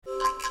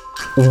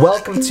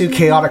Welcome to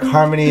Chaotic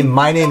Harmony.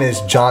 My name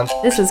is John.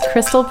 This is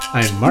Crystal.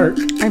 I'm Mark.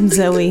 I'm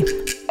Zoe.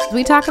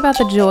 We talk about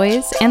the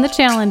joys and the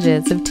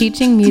challenges of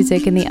teaching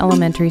music in the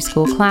elementary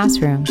school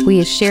classroom.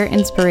 We share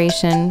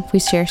inspiration, we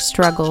share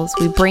struggles,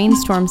 we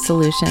brainstorm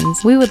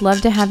solutions. We would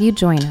love to have you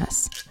join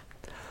us.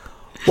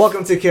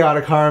 Welcome to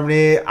Chaotic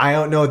Harmony. I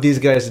don't know what these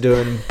guys are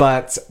doing,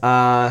 but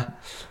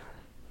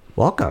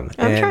welcome.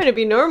 I'm trying to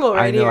be normal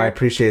right here. I know, here. I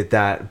appreciate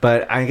that.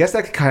 But I guess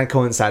that kind of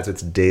coincides with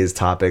today's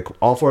topic.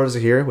 All four of us are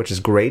here, which is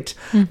great.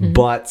 Mm-hmm.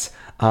 But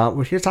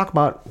we're here to talk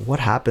about what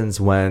happens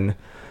when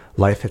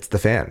life hits the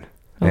fan.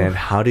 And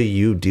how do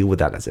you deal with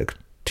that as a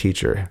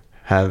teacher?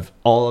 Have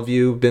all of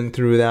you been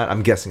through that?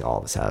 I'm guessing all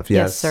of us have.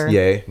 Yes, sir.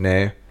 Yay,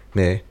 nay,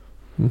 may.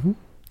 Mm-hmm.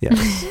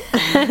 Yes.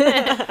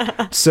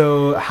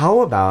 So how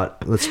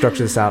about, let's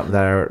structure this out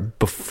there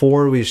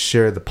before we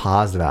share the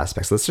positive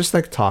aspects. Let's just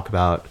talk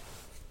about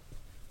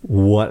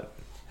what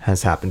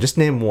has happened. Just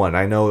name one.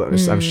 I know,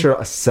 I'm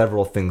sure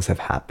several things have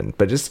happened,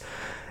 but just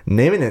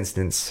name an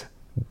instance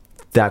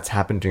that's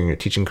happened during your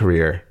teaching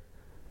career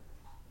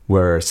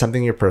where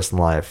something in your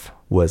personal life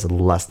was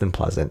less than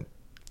pleasant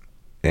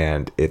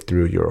and it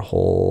threw your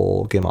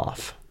whole game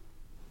off.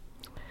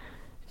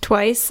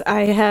 Twice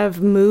I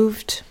have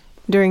moved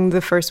during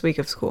the first week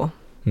of school.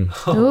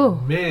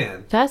 Ooh,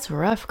 Man. that's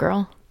rough,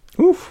 girl.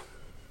 Oof.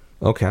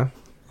 Okay.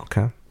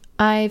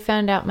 I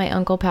found out my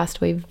uncle passed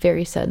away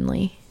very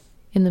suddenly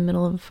in the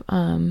middle of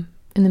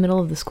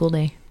the school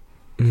day.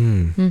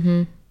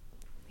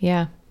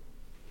 Yeah.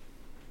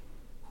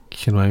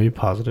 Can I be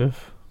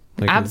positive?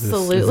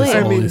 Absolutely. Is this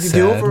I mean, only the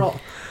sad? overall...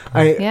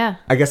 I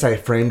guess I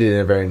framed it in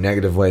a very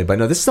negative way, but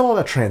no, this is all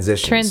about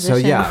transition. So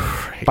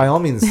yeah, by all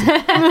means, be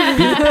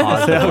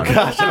positive. Oh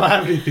gosh, I don't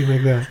have anything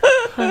like that.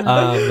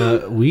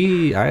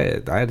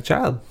 I had a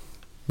child,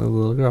 a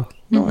little girl.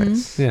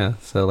 Nice. Yeah,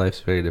 so life's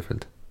very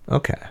different.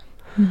 Okay.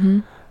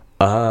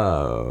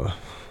 Oh.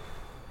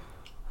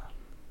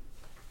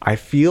 I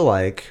feel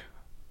like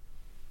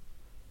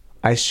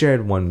I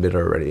shared one bit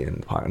already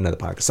in another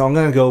podcast. So I'm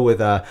going to go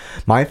with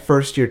my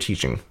first year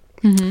teaching.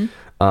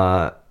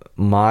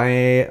 My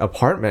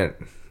apartment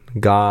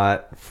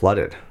got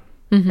flooded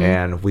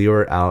and we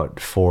were out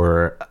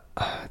for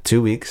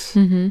 2 weeks.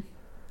 And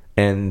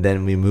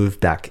then we moved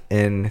back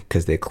in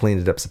because they cleaned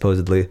it up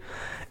supposedly.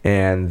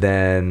 And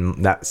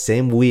then that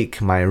same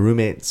week, my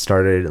roommate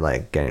started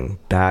getting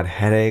bad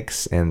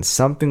headaches and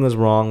something was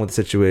wrong with the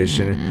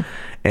situation.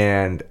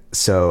 And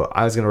so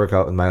I was going to work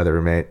out with my other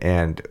roommate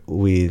and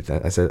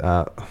I said,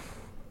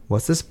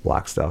 what's this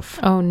black stuff?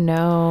 Oh,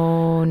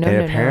 no. And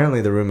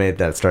apparently the roommate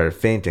that started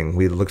fainting,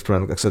 we looked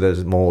around, so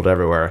there's mold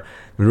everywhere.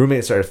 The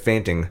roommate started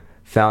fainting,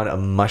 found a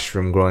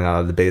mushroom growing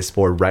out of the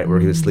baseboard right where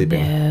he was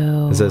sleeping.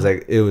 No. And so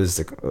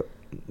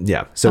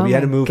yeah. So we had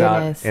to move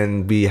goodness. out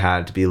and we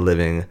had to be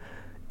living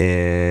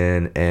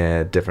in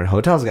different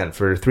hotels again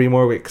for 3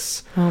 more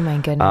weeks. Oh, my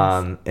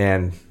goodness.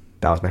 And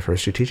that was my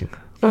first year teaching.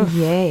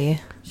 Yay.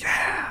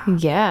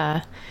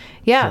 Yeah.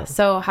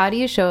 So how do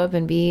you show up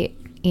and be,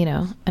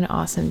 an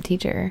awesome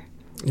teacher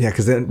Yeah,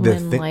 because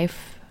when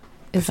life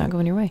is not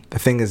going your way? the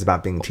thing is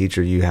about being a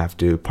teacher, you have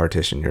to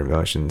partition your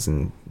emotions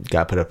and you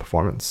got to put up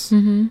performance.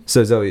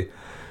 So Zoe,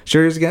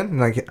 share yours again.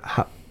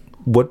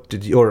 What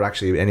did you, or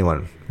actually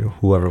anyone,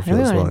 whoever I feels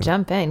really want willing. to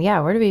jump in.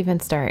 Yeah, where do we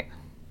even start?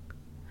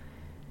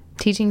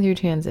 Teaching through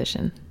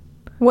transition.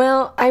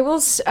 Well, I will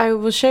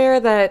share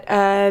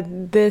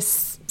that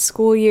this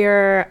school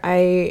year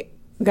I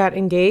got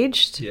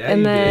engaged. Yeah, and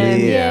you then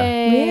did.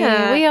 Yay.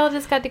 Yeah. We all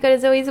just got to go to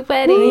Zoe's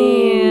wedding.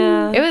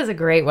 Yeah. It was a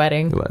great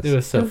wedding. It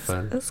was so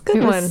fun. That's a good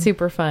It one. was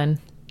super fun.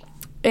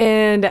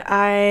 And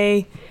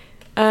I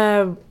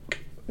there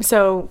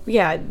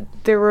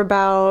were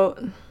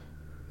about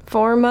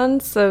 4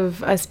 months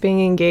of us being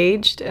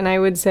engaged, and I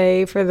would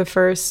say for the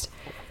first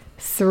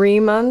 3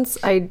 months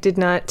I did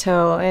not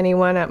tell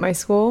anyone at my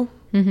school.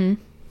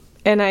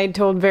 And I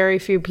told very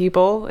few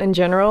people in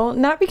general,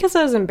 not because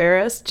I was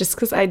embarrassed, just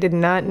because I did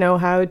not know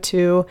how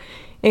to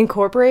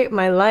incorporate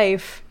my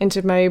life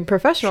into my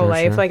professional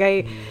life.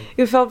 Sure.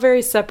 It felt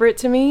very separate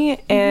to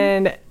me.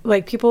 And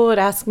people would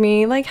ask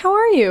me, how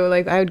are you?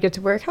 I would get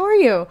to work, how are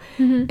you?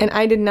 And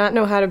I did not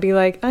know how to be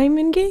I'm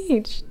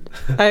engaged.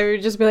 I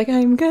would just be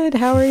I'm good,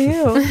 how are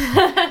you?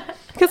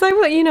 Because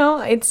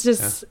it's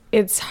just,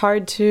 it's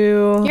hard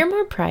to... You're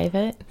more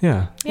private.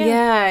 Yeah.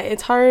 Yeah,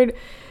 it's hard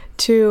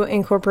to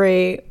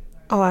incorporate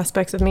all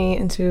aspects of me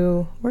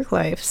into work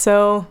life.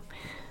 So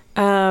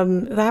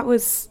that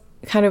was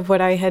kind of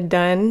what I had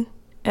done.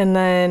 And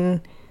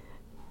then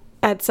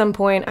at some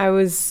point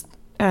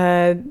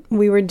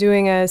we were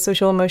doing a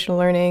social emotional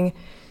learning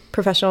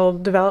professional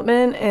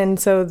development. And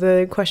so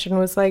the question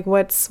was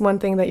what's one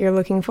thing that you're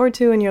looking forward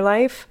to in your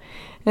life?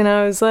 And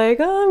I was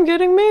I'm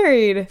getting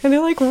married. And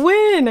they're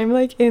when? I'm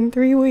in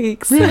 3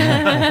 weeks.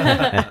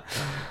 How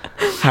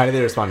did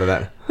they respond to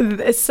that?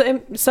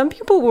 Some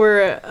people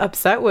were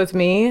upset with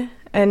me,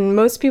 and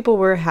most people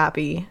were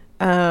happy.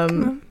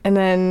 And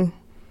then,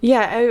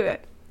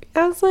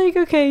 I was like,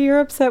 okay, you're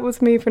upset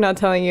with me for not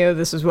telling you.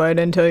 This is why I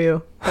didn't tell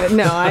you. But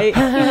no,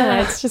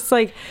 it's just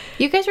like,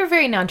 You guys were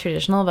very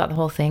non-traditional about the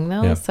whole thing,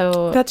 though. Yeah.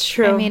 So That's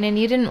true. I mean, and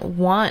you didn't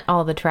want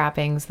all the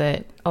trappings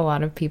that a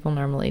lot of people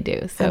normally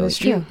do. So That is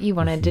true. you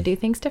wanted to do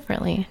things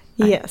differently.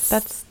 Yes.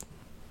 That's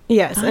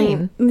yes.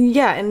 fine.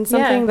 And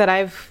something Yeah. that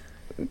I've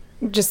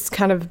just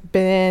kind of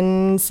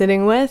been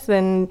sitting with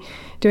and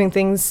doing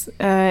things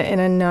in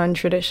a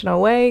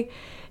non-traditional way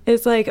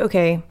is like,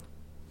 okay,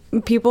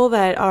 people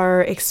that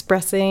are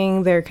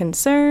expressing their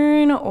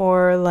concern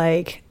or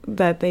like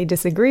that they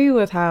disagree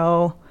with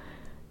how,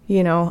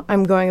 you know,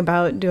 I'm going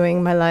about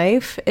doing my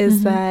life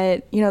is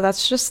that, you know,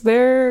 that's just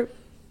their,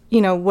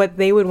 you know, what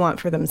they would want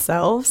for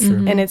themselves.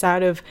 And it's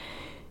out of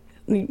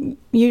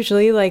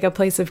usually like a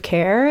place of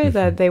care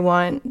that they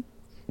want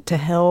to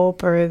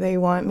help or they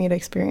want me to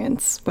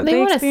experience what they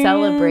want to experience.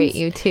 celebrate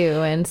you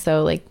too, and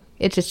so like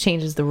it just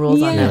changes the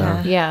rules on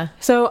them. Yeah.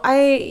 So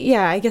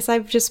I guess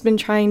I've just been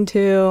trying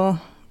to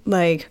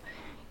like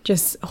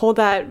just hold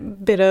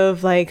that bit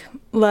of like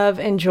love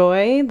and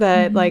joy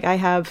that like I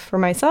have for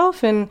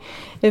myself, and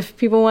if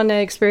people want to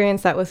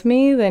experience that with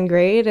me, then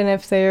great, and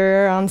if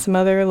they're on some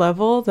other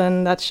level,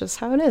 then that's just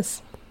how it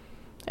is.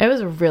 It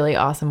was a really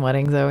awesome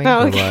wedding, Zoe.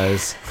 Oh, It okay.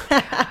 was.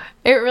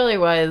 It really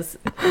was.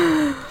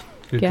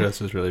 Your Yeah. dress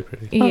was really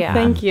pretty. Oh, Yeah.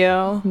 thank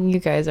you. You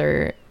guys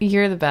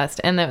you're the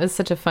best. And that was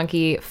such a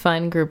funky,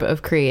 fun group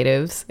of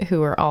creatives who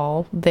were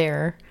all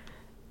there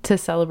to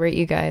celebrate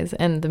you guys.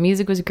 And the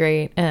music was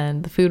great,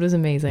 and the food was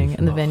amazing,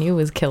 and the venue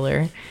was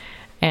killer,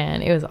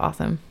 and it was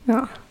awesome.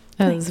 Oh,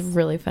 It was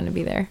really fun to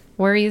be there.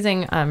 We're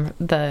using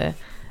the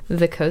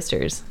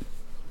coasters,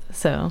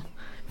 so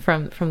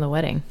from the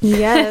wedding,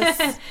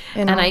 yes.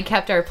 and I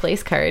kept our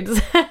place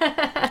cards.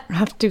 I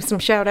have to do some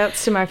shout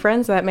outs to my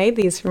friends that made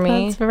these for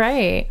me. That's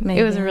right.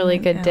 It was a really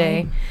Megan, good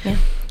day. Yeah.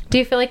 Do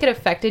you feel like it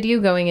affected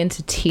you going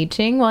into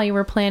teaching while you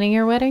were planning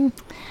your wedding?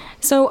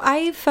 So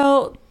I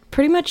felt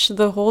pretty much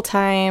the whole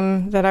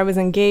time that I was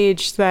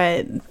engaged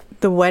that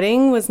the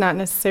wedding was not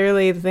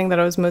necessarily the thing that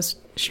I was most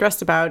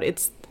stressed about.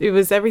 It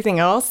was everything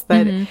else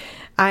that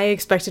I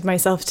expected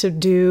myself to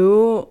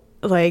do.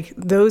 Like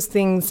those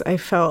things I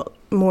felt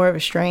more of a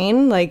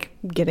strain, like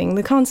getting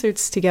the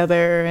concerts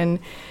together and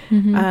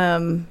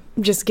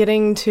just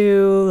getting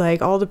to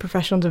like all the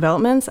professional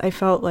developments. I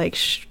felt like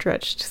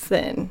stretched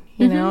thin,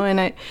 you know, and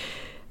I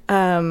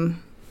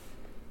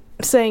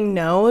saying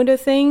no to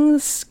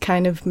things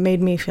kind of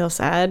made me feel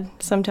sad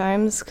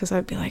sometimes, because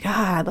I'd be like,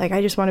 like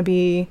I just want to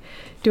be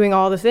doing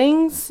all the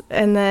things,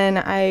 and then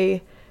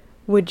I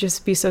would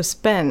just be so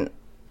spent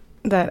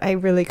that I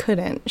really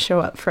couldn't show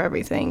up for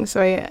everything.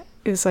 So it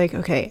was like,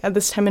 okay, at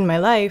this time in my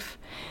life,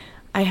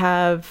 I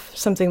have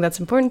something that's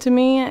important to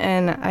me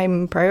and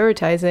I'm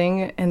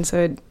prioritizing, and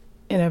so it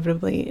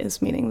inevitably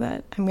is meaning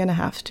that I'm gonna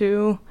have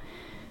to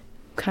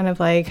kind of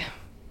like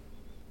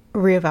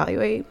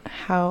reevaluate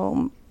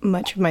how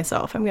much of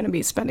myself I'm going to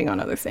be spending on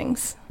other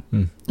things.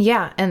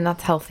 Yeah, and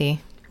that's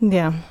healthy.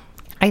 Yeah.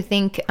 I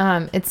think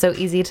it's so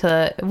easy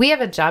we have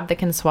a job that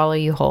can swallow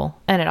you whole,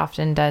 and it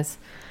often does.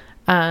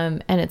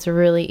 And it's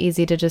really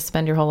easy to just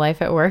spend your whole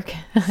life at work,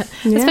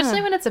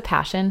 especially when it's a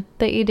passion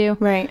that you do.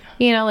 Right.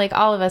 You know, like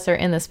all of us are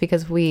in this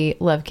because we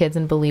love kids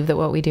and believe that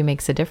what we do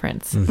makes a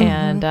difference.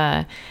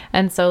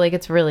 And so like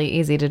it's really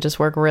easy to just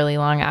work really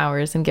long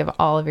hours and give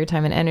all of your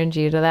time and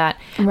energy to that.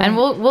 Right. And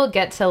we'll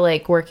get to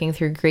like working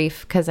through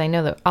grief, because I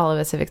know that all of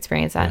us have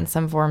experienced that in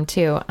some form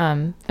too.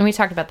 And we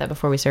talked about that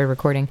before we started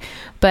recording.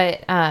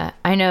 But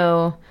I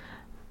know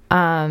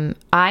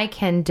I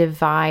can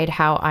divide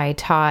how I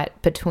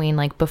taught between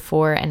like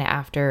before and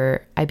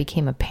after I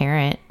became a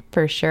parent,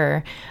 for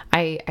sure.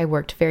 I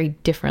worked very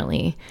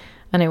differently,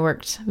 and I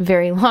worked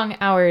very long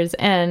hours,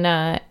 and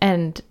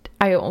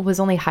I was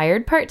only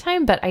hired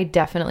part-time, but I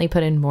definitely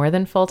put in more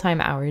than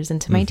full-time hours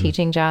into my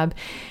teaching job.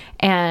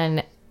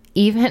 And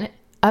even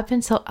up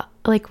until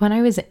like when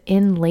I was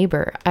in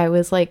labor, I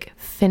was like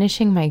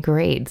finishing my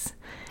grades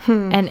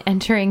and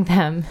entering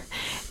them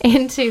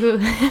into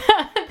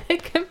the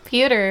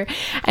computer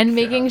and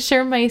making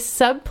sure my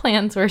sub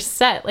plans were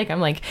set. Like I'm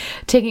like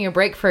taking a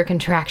break for a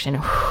contraction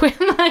and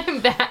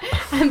I'm back,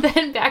 and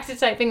then back to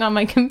typing on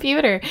my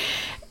computer.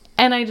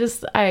 And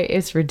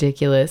it's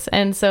ridiculous.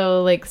 And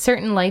so like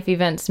certain life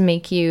events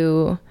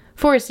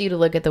force you to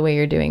look at the way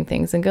you're doing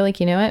things and go like,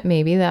 you know what,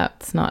 maybe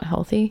that's not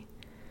healthy.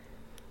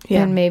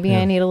 Yeah. And maybe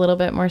I need a little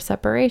bit more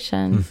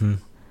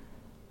separation.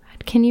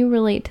 Can you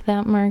relate to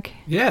that, Mark?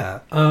 Yeah.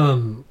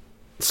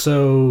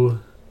 So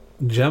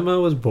Gemma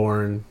was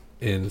born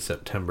in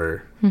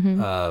September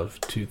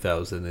of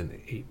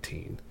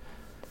 2018.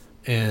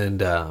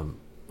 And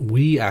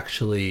we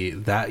actually,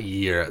 that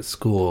year at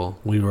school,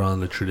 we were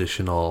on the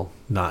traditional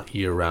not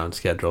year-round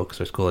schedule because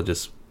our school had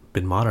just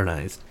been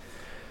modernized.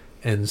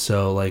 And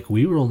so, like,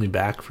 we were only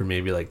back for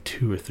maybe, like,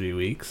 2 or 3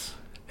 weeks.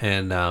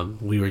 And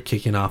we were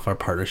kicking off our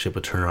partnership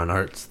with Turnaround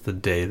Arts the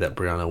day that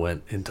Brianna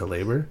went into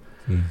labor.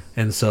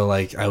 And so,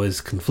 like, I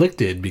was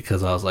conflicted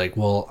because I was like,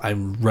 well,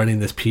 I'm running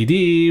this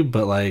PD,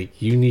 but, like,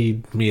 you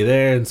need me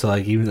there. And so,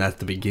 like, even at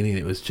the beginning,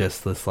 it was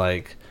just this,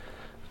 like,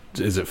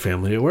 is it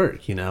family at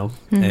work, you know?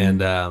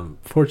 And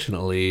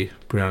fortunately,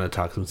 Brianna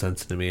talked some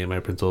sense into me, and my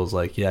principal was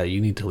like, yeah,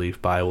 you need to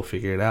leave by, we'll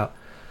figure it out.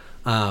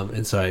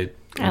 And so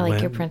I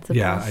like your principal.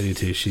 Yeah, I do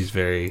too. She's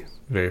very,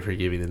 very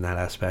forgiving in that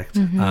aspect.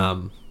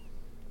 And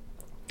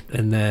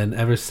then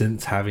ever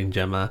since having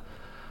Gemma,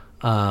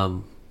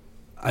 I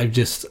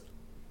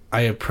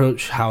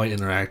approach how I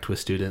interact with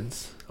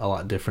students a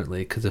lot differently,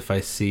 because if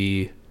I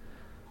see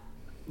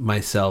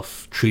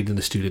myself treating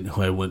a student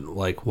who I wouldn't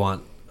like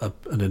want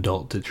an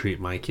adult to treat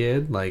my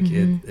kid, like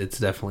it's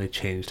definitely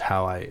changed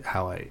how I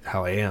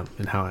am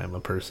and how I am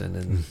a person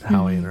and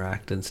how I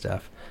interact and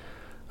stuff.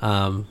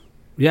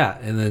 Yeah,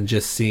 and then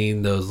just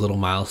seeing those little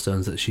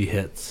milestones that she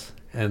hits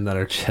and that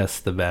are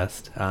just the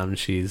best.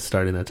 She's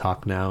starting to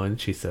talk now, and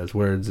she says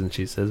words, and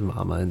she says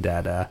mama and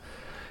dada,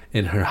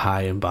 and her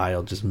hi and bye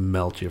will just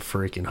melt your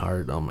freaking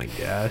heart. Oh my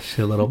gosh,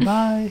 a little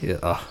bye.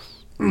 Yeah,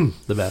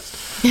 the best.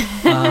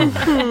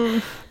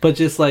 But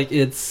just like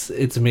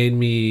it's made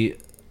me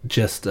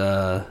just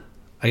I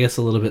guess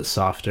a little bit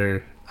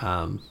softer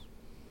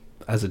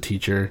as a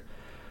teacher,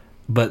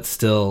 but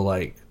still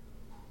like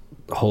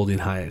holding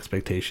high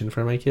expectation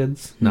for my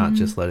kids, not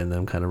just letting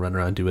them kind of run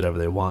around and do whatever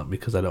they want,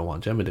 because I don't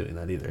want Gemma doing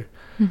that either.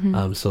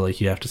 So like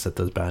you have to set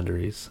those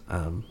boundaries.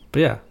 But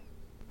yeah,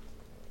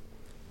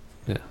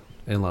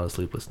 and a lot of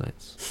sleepless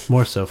nights,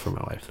 more so for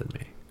my wife than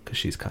me, because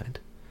she's kind.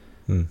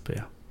 But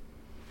yeah,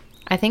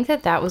 I think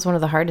that was one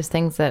of the hardest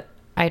things that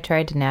I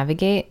tried to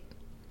navigate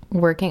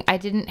working. I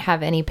didn't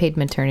have any paid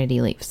maternity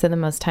leave, so the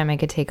most time I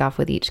could take off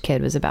with each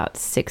kid was about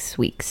 6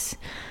 weeks.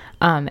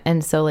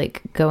 And so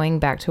like going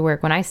back to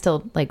work when I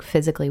still like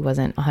physically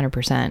wasn't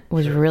 100%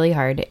 was really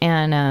hard.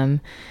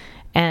 And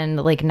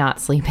like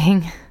not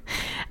sleeping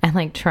and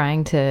like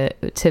trying to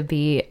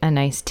be a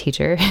nice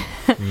teacher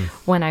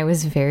when I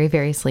was very,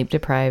 very sleep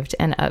deprived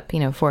and up,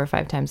 4 or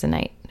 5 times a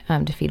night,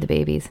 to feed the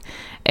babies.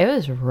 It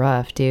was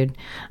rough, dude.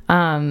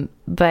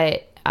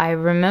 But I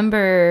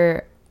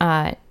remember,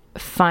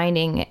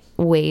 finding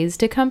ways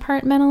to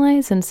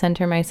compartmentalize and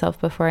center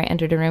myself before I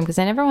entered a room, because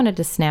I never wanted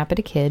to snap at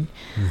a kid.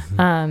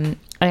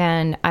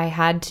 And I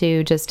had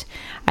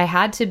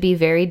to be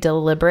very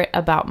deliberate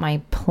about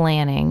my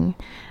planning,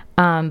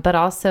 but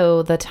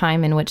also the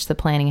time in which the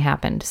planning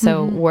happened.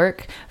 So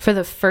work, for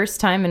the first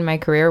time in my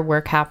career,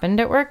 work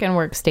happened at work and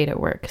work stayed at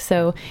work.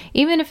 So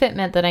even if it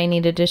meant that I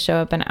needed to show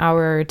up an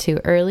hour or two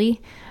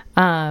early,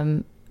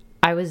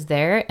 I was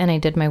there and I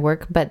did my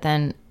work, but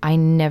then I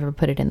never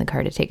put it in the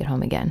car to take it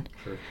home again.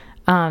 Sure.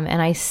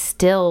 And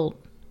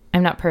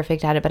I'm not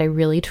perfect at it, but I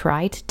really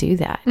try to do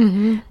that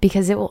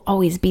because it will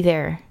always be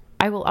there.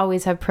 I will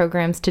always have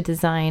programs to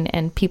design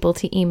and people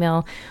to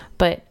email,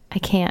 but I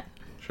can't.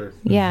 Sure.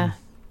 Yeah.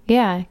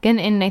 Yeah.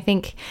 And I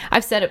think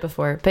I've said it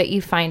before, but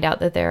you find out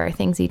that there are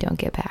things you don't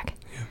get back.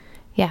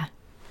 Yeah.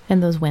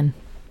 And those win.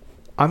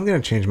 I'm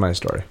going to change my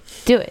story.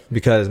 Do it.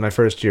 Because my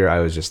first year, I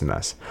was just a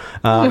mess.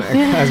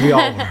 As we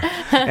all were.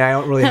 And I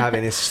don't really have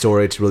any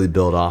story to really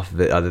build off of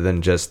it other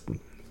than just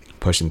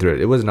pushing through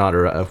it. It was not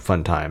a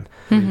fun time.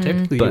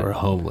 Technically, you were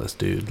homeless,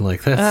 dude.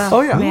 Like that's...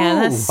 Oh, yeah.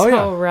 Man, that's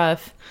so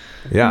rough.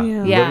 Yeah.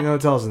 Living in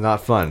hotels is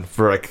not fun.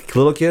 For like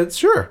little kids,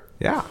 sure.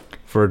 Yeah.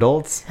 For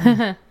adults.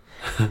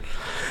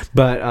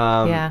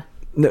 But,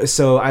 no,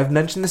 so I've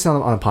mentioned this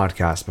on a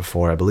podcast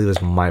before. I believe it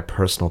was my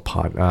personal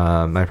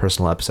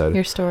episode.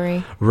 Your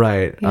story.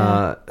 Right.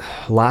 Yeah.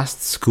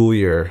 Last school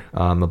year,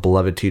 a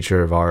beloved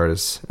teacher of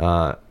ours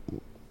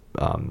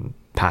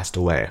passed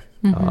away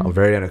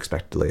very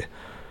unexpectedly.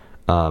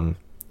 And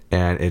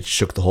it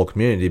shook the whole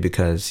community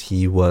because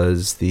he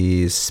was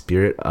the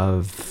spirit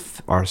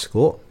of our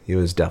school. He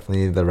was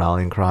definitely the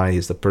rallying cry.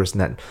 He's the person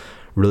that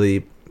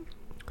really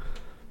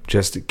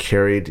just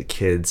carried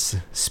kids'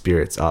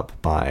 spirits up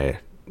by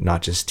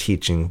not just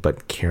teaching,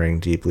 but caring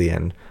deeply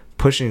and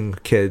pushing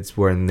kids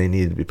where they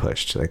needed to be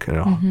pushed. Like,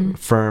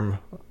 firm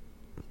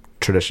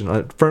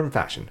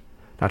fashion,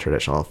 not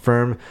traditional,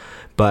 firm,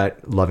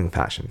 but loving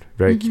fashion.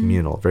 Very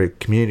communal, very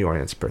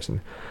community-oriented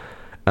person.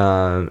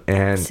 And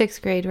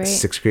 6th grade, right?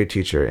 6th grade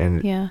teacher.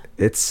 And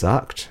it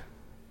sucked.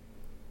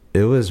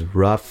 It was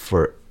rough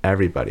for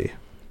everybody.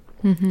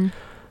 And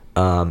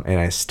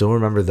I still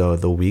remember, though,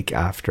 the week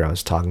after I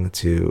was talking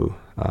to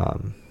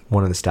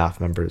one of the staff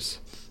members,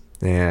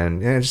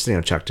 and I just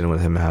checked in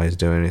with him how he's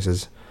doing. He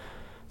says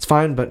it's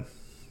fine, but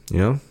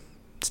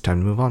it's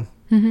time to move on.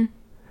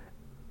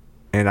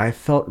 And I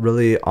felt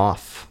really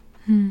off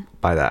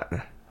by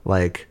that.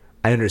 Like,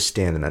 I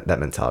understand that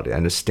mentality. I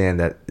understand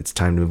that it's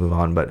time to move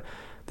on, but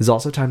there's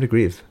also time to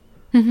grieve.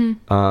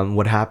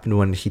 What happened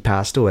when he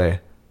passed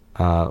away?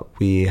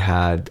 We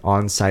had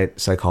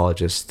on-site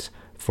psychologists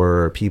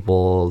for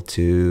people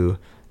to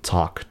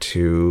talk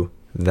to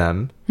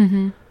them.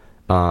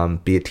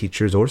 Be it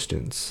teachers or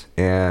students.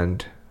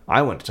 And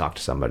I went to talk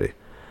to somebody.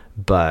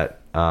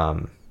 But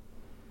from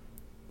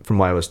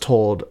what I was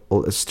told,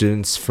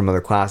 students from other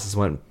classes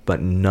went,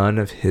 but none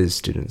of his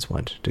students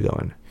went to go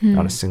in.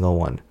 Not a single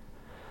one.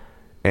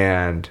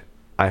 And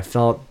I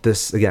felt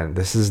this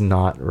is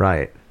not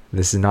right.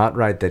 This is not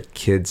right that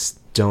kids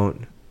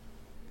don't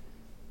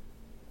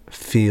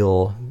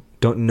feel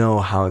don't know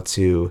how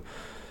to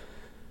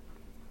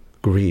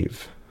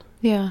grieve.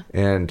 Yeah.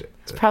 And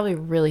It's probably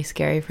really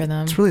scary for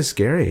them it's really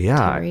scary.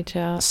 Yeah. to reach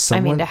out.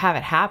 Someone- to have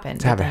it happen.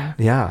 to have but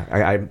it.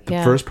 Yeah. The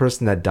Yeah. first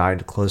person that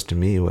died close to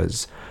me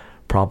was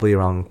probably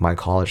around my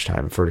college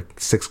time. For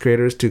sixth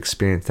graders to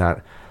experience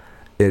that,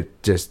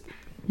 it just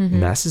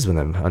messes with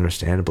them,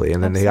 understandably.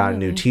 And then they got a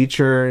new Absolutely.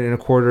 teacher in a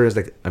quarter. Is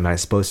like, am I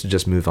supposed to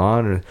just move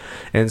on?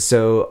 And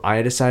so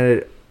I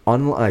decided,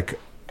 unlike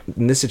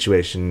in this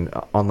situation,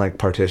 unlike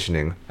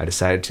partitioning, I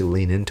decided to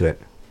lean into it,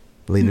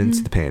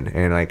 into the pain.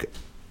 And like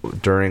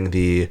during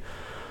the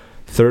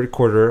third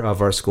quarter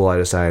of our school, I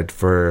decided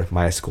for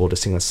my school to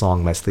sing a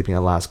song by Sleeping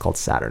at Last called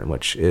Saturn,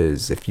 which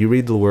is, if you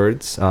read the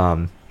words,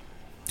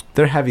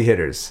 they're heavy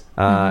hitters.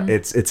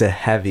 It's a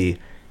heavy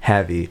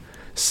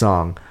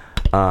song.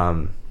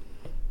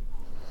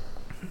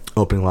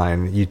 Opening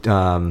line, you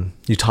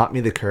taught me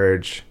the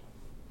courage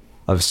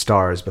of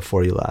stars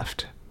before you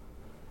left,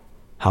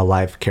 how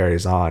life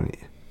carries on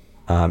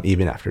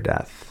even after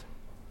death.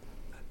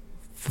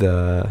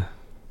 Yeah,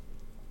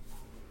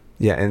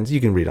 and you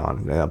can read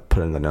on. I'll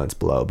put it in the notes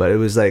below. But it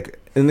was like,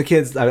 and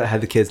I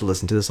had the kids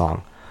listen to the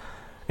song.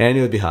 And I knew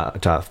it would be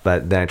tough,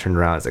 but then I turned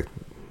around, it's like,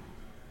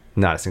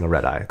 not a single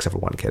red eye, except for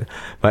one kid.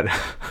 But,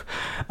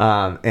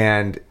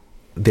 and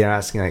they're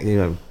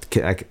asking,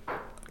 like,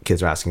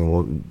 kids are asking,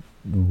 well,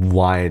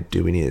 why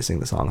do we need to sing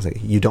the songs? Like,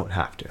 you don't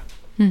have to.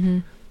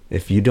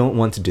 If you don't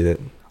want to do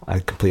it, I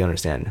completely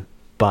understand.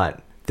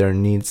 But there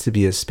needs to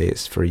be a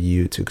space for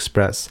you to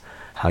express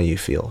how you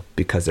feel,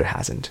 because there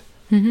hasn't.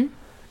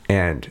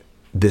 And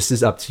this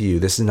is up to you.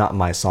 This is not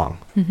my song.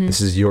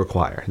 This is your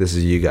choir. This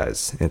is you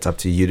guys. It's up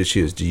to you to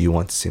choose. Do you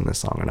want to sing this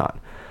song or not?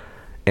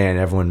 And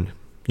everyone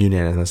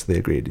unanimously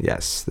agreed,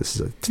 yes,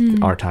 this is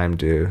our time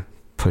to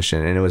push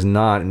in. And it was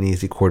not an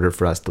easy quarter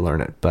for us to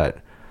learn it, but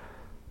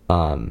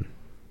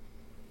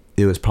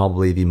it was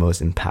probably the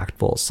most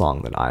impactful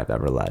song that I've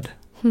ever led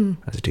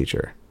as a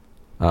teacher.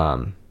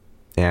 And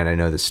I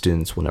know the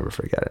students will never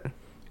forget it.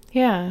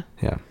 Yeah.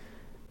 Yeah.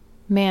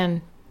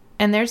 Man.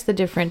 And there's the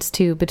difference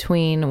too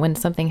between when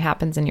something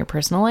happens in your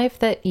personal life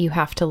that you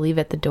have to leave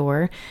at the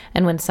door,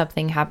 and when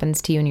something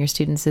happens to you and your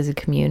students as a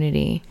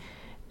community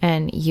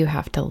and you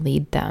have to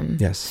lead them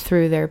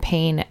through their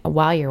pain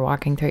while you're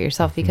walking through it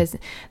yourself. Because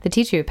the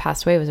teacher who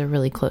passed away was a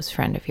really close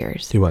friend of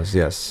yours. He was,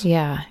 yes.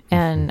 Yeah.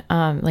 And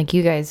like,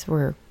 you guys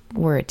were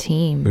a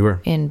team. We were.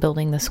 In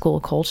building the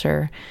school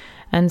culture.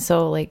 And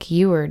so, like,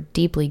 you were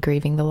deeply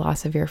grieving the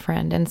loss of your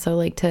friend. And so,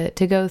 like,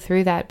 to go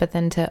through that, but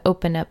then to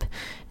open up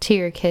to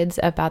your kids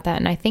about that.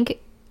 And I think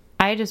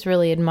I just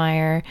really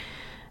admire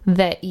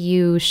that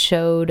you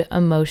showed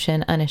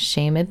emotion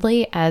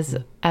unashamedly as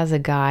a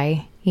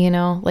guy, you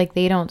know? Like,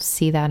 they don't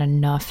see that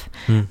enough.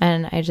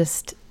 And I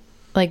just,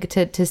 like,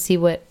 to see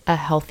what a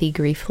healthy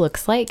grief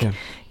looks like. Yeah.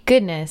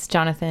 Goodness,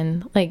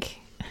 Jonathan,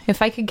 like,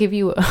 if I could give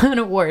you an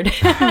award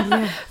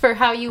for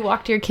how you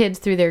walked your kids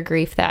through their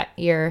grief that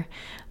year,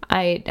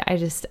 I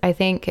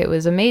think it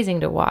was amazing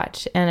to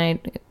watch, and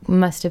it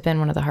must have been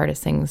one of the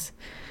hardest things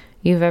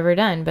you've ever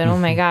done. But oh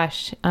my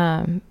gosh,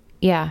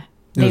 yeah,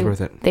 it was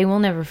worth it. They will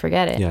never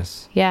forget it.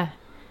 Yes. Yeah.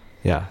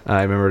 Yeah,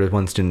 I remember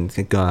one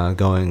student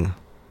going.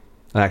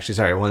 Actually,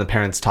 sorry, one of the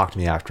parents talked to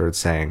me afterwards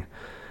saying,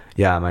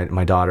 "Yeah,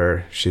 my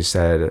daughter, she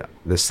said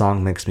the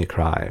song makes me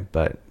cry,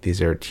 but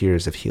these are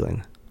tears of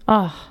healing."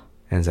 Oh.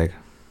 And it's like,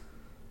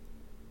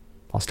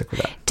 I'll stick with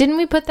that. Didn't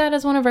we put that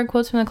as one of our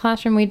quotes from the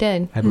classroom? We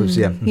did. I believe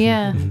so, yeah.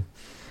 Yeah.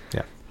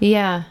 Yeah.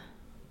 Yeah.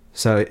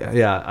 So,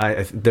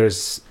 yeah,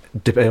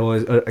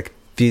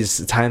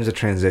 these times of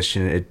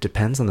transition, it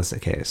depends on the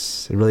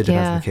case. It really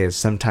depends on the case.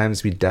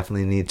 Sometimes we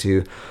definitely need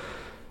to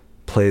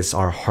place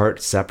our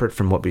heart separate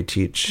from what we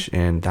teach,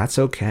 and that's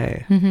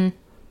okay.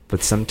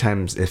 But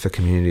sometimes if a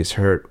community is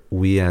hurt,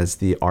 we as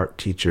the art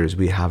teachers,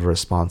 we have a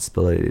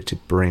responsibility to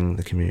bring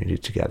the community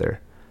together.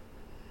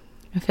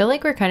 I feel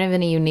like we're kind of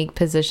in a unique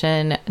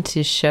position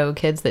to show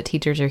kids that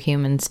teachers are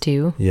humans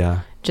too.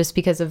 Yeah. Just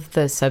because of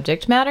the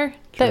subject matter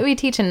that we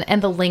teach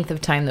and the length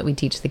of time that we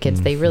teach the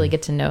kids. They really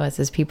get to know us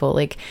as people.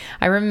 Like,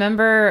 I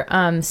remember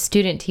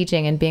student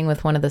teaching and being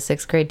with one of the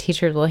sixth grade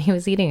teachers while he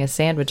was eating a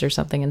sandwich or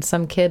something, and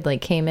some kid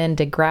like came in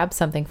to grab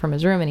something from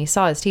his room, and he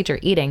saw his teacher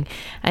eating,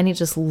 and he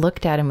just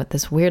looked at him with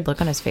this weird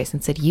look on his face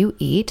and said, "You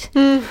eat?"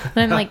 And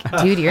I'm like,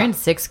 dude, you're in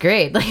sixth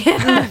grade. Like,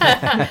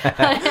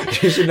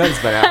 you should know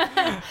this by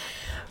now.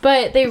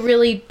 But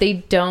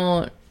they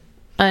don't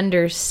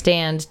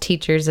understand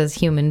teachers as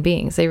human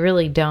beings. They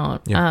really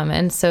don't. Yeah.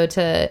 And so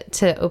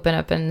to open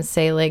up and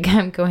say, like,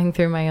 I'm going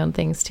through my own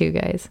things too,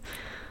 guys.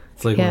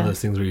 It's like one of those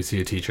things where you see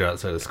a teacher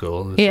outside of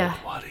school and it's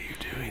like, what are you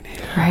doing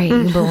here? Right,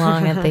 you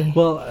belong at the...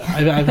 Well,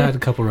 I've had a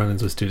couple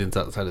run-ins with students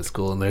outside of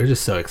school, and they're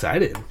just so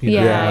excited. You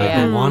know?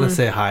 Yeah. They want to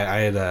say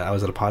hi. I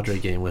was at a Padre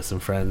game with some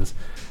friends,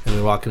 and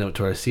we were walking up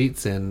to our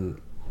seats, and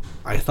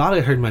I thought I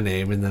heard my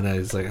name, and then I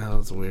was like, oh,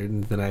 that's weird.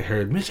 And then I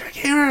heard Mr.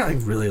 Gamer, like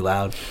really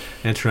loud.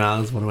 And turn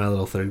around, it's one of my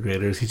little third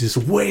graders. He's just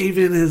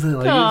waving his,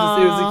 like, it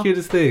was the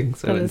cutest thing.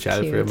 So I went and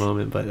chatted for a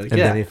moment, but like, and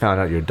then he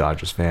found out you're a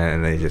Dodgers fan,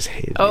 and then he just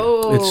hated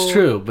you. It's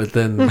true, but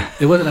then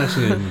it wasn't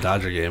actually a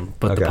Dodger game,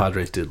 but the Okay.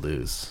 Padres did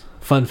lose.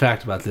 Fun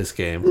fact about this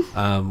game: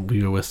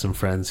 we were with some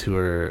friends who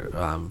were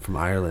from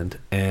Ireland,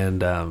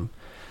 and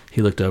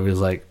he looked over. He was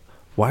like,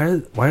 "Why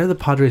are the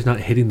Padres not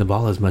hitting the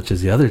ball as much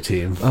as the other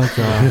team?" Oh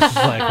god. It's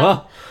like,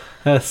 well,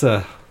 that's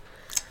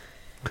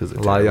because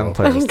A lot of young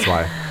players. That's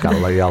why. Got a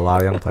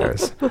lot of young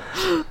players.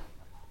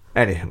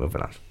 Anyway,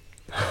 moving on.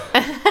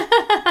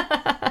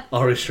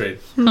 All restrained.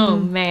 Oh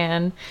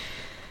man.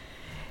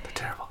 They're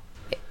terrible.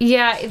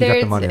 Yeah, You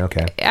got the money,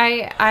 okay.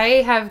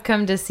 I have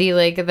come to see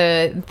like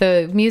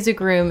the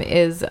music room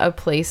is a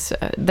place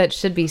that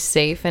should be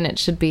safe, and it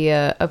should be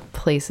a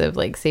place of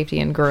like safety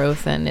and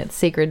growth, and it's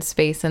sacred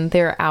space, and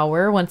their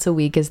hour once a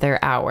week is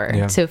their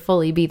hour to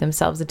fully be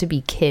themselves and to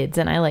be kids.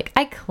 And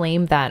I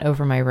claim that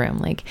over my room.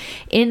 Like,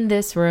 in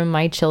this room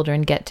my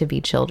children get to be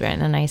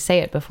children, and I say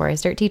it before I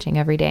start teaching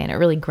every day, and it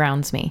really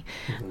grounds me.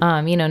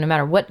 You know, no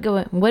matter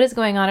what is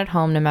going on at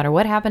home, no matter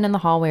what happened in the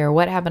hallway or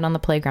what happened on the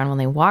playground, when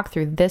they walk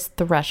through this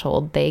threshold,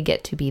 they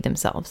get to be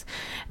themselves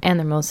and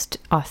their most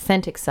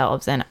authentic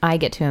selves, and I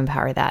get to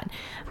empower that.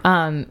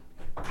 And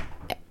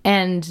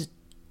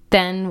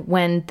then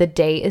when the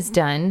day is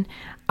done,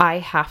 I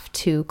have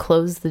to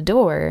close the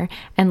door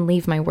and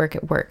leave my work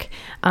at work,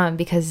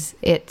 because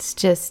it's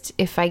just,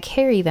 if I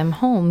carry them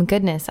home,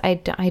 goodness, I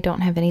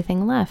don't have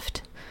anything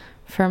left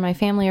for my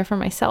family or for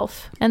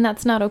myself, and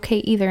that's not okay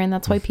either, and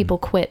that's why people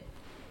quit.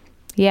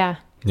 Yeah.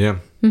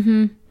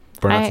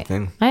 Burnout's a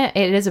thing.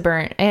 It is a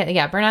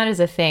burnout is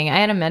a thing. I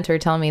had a mentor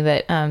tell me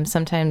that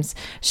sometimes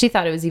she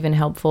thought it was even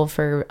helpful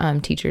for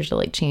teachers to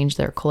like change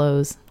their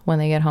clothes when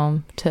they get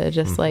home, to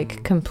just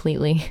like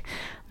completely,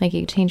 like,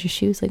 you change your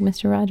shoes like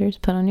Mr. Rogers,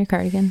 put on your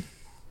cardigan.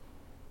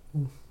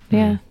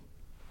 Yeah.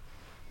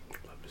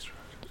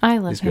 I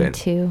love He's him great.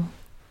 too.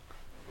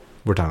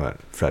 We're talking about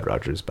Fred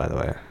Rogers, by the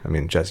way. I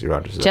mean, Jesse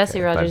Rogers is Jesse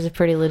okay, Rogers but is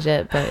pretty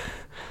legit, but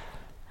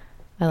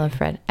I love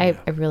Fred. I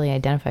really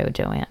identify with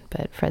Joanne,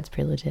 but Fred's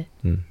pretty legit.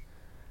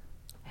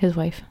 His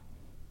wife.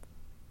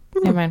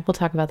 Never mind. We'll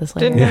talk about this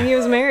later. Didn't know he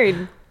was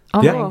married.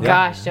 Oh Yeah, my yeah.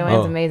 gosh, Joanne's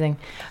Oh. amazing.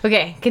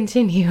 Okay,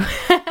 continue.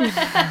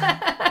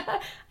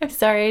 I'm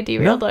sorry, I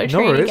derailed our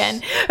train worries.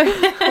 again.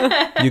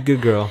 You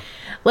good girl.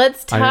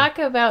 Let's talk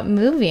about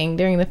moving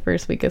during the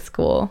first week of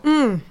school.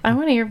 I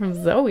want to hear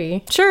from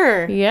Zoe.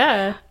 Sure.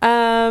 Yeah.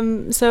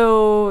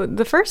 So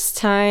the first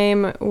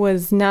time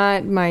was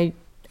not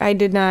I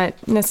did not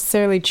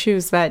necessarily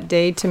choose that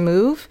day to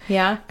move.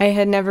 Yeah. I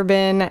had never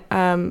been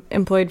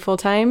employed full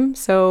time,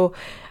 so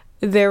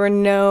there were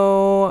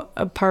no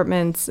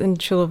apartments in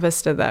Chula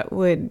Vista that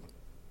would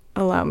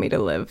allow me to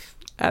live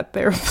at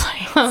their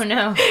place. Oh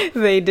no.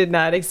 They did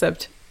not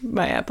accept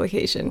my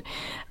application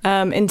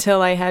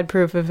until I had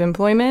proof of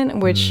employment,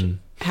 which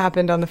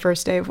happened on the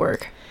first day of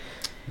work.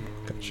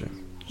 Gotcha.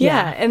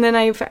 Yeah, and then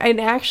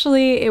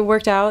it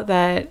worked out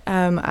that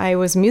I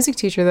was a music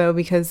teacher, though,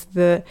 because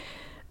the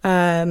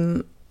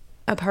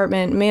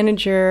apartment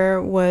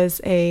manager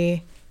was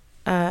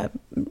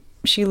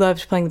she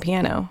loved playing the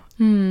piano.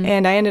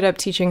 And I ended up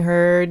teaching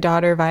her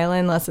daughter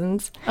violin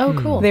lessons. Oh,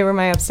 cool. They were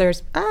my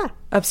upstairs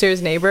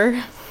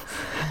neighbor.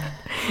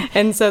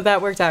 And so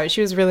that worked out. She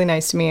was really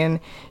nice to me,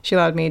 and she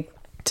allowed me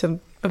to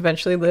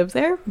eventually live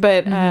there.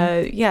 But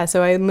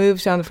so I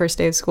moved on the first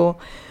day of school.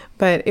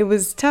 But it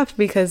was tough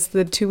because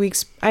the 2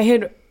 weeks, I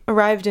had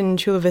arrived in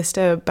Chula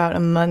Vista about a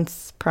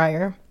month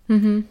prior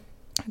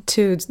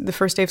to the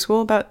first day of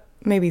school, about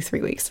maybe 3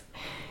 weeks.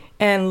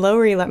 And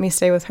Lowry let me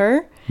stay with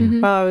her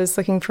while I was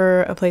looking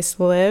for a place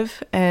to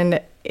live.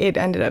 And it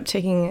ended up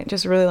taking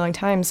just a really long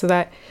time. So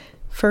that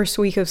first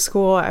week of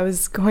school, I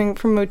was going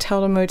from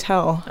motel to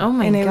motel. Oh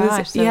my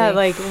gosh.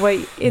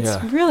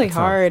 It's really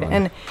hard.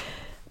 And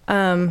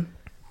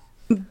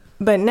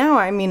but now,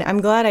 I mean, I'm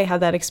glad I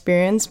had that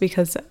experience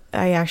because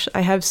I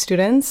have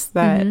students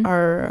that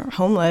are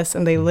homeless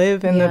and they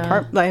live in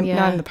not in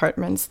the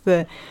apartments,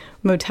 the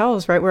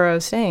motels right where I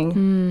was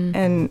staying.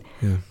 And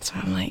so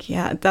I'm like,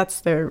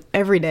 that's their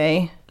every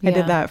day. I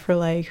did that for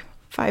like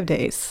 5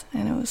 days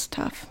and it was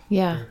tough.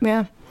 Yeah.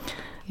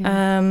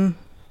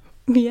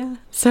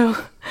 So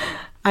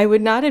I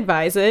would not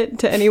advise it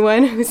to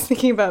anyone who's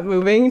thinking about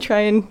moving.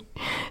 Try and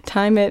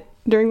time it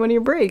during one of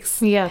your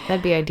breaks. Yeah,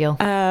 that'd be ideal.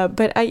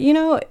 But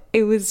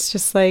it was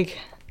just like,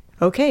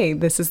 okay,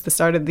 this is the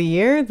start of the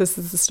year. This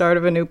is the start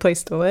of a new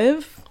place to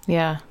live.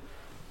 Yeah.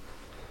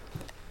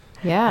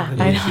 Yeah.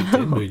 I know. You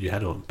did move, you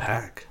had to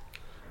unpack.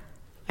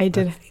 I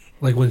did.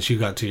 Like once you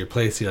got to your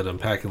place, you had to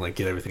unpack and like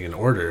get everything in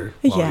order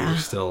while you were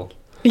still.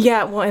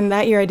 Yeah, well, and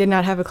that year I did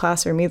not have a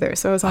class room either,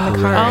 so I was on the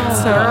cart.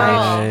 right. So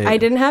I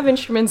didn't have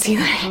instruments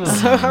either.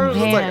 So I was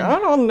just like, man. I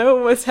don't know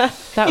what's happening.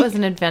 That was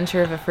an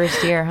adventure of a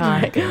first year,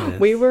 huh? Goodness.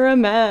 We were a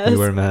mess. We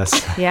were a mess.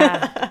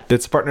 Yeah.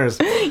 It's partners.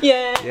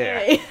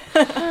 Yay.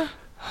 Yeah.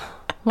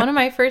 One of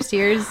my first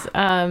years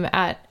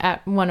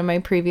at one of my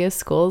previous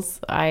schools,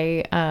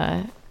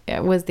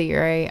 was the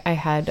year I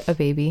had a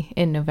baby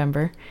in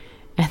November,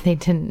 and they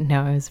didn't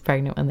know I was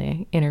pregnant when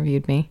they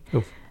interviewed me.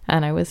 Oof.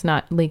 And I was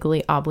not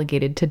legally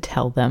obligated to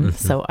tell them,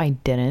 so I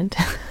didn't.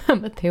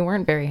 But they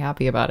weren't very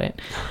happy about it.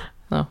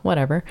 Well,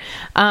 whatever.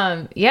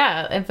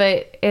 Yeah,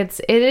 but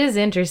it is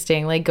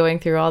interesting, like going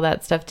through all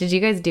that stuff. Did you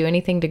guys do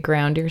anything to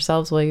ground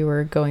yourselves while you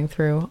were going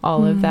through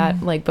all of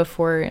that? Like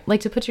before,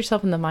 like to put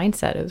yourself in the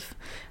mindset of,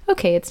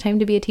 okay, it's time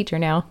to be a teacher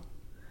now.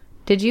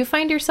 Did you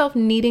find yourself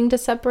needing to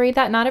separate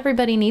that? Not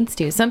everybody needs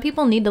to. Some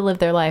people need to live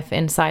their life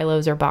in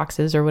silos or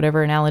boxes or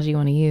whatever analogy you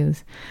want to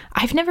use.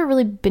 I've never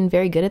really been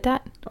very good at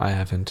that. I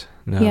haven't.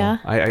 No. Yeah.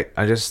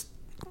 I just...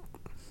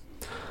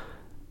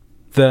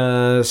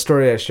 The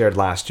story I shared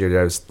last year,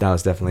 that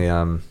was definitely...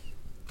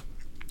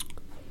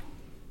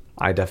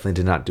 I definitely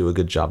did not do a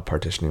good job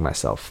partitioning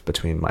myself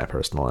between my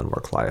personal and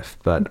work life.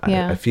 But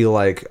Yeah. I feel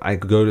like I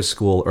go to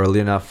school early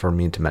enough for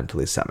me to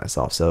mentally set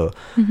myself. So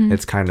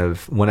it's kind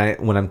of... When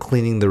I'm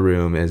cleaning the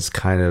room is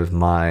kind of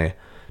my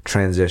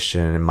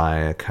transition and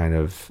my kind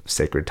of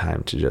sacred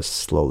time to just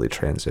slowly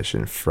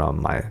transition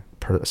from my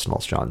personal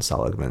John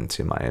Seligman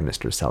to my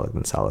Mr.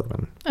 Seligman.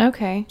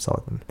 Okay.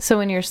 Seligman. So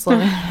when you're slow...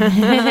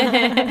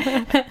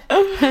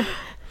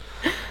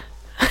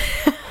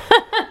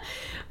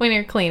 when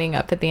you're cleaning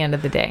up at the end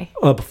of the day.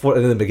 Before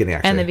in the beginning,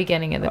 actually. And the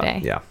beginning of the day.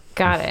 Yeah.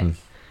 Got it.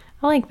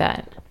 I like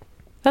that.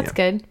 That's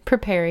good.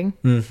 Preparing.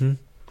 Mm-hmm.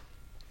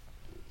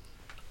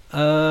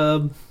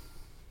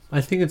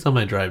 I think it's on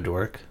my drive to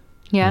work.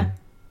 Yeah.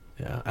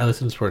 Yeah, I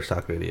listen to sports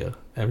talk radio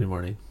every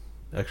morning,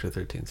 Extra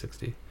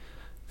 1360,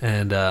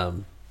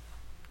 and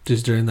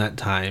just during that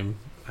time,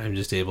 I'm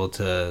just able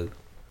to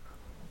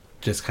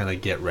just kind of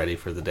get ready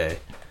for the day.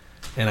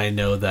 And I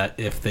know that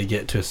if they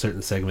get to a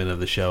certain segment of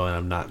the show and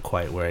I'm not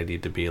quite where I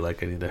need to be,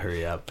 like I need to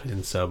hurry up.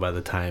 And so by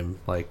the time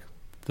like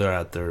they're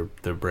at their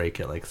break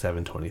at like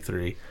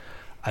 7:23,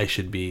 I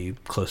should be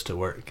close to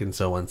work. And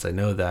so once I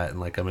know that and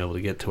like I'm able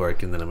to get to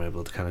work and then I'm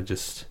able to kind of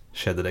just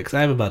shed the day, because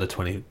I have about a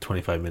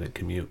 25 minute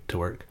commute to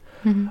work.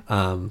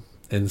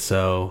 And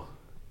so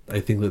I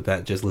think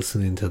that just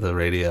listening to the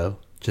radio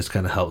just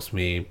kind of helps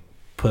me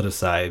put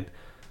aside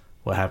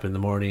what happened in the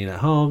morning at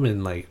home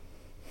and like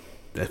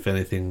if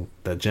anything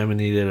that Gemma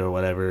needed or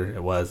whatever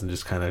it was, and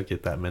just kind of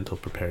get that mental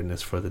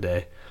preparedness for the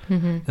day.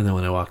 And then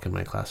when I walk in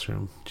my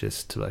classroom,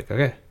 just to like,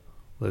 okay,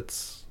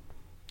 let's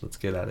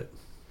get at it.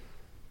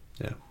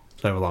 Yeah.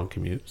 So I have a long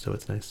commute, so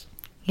it's nice.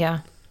 Yeah.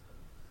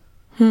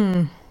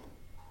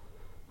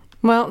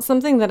 Well,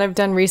 something that I've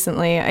done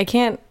recently, I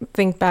can't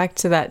think back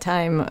to that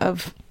time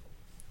of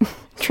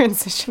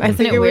transition. I Isn't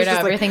think it it was weird just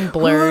how like, everything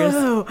blurs?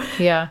 whoa,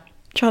 Yeah.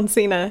 John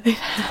Cena.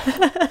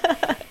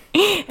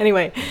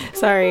 Anyway,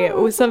 sorry. It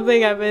was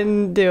something I've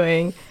been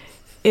doing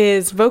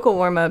is vocal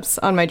warm-ups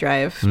on my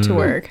drive to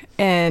work.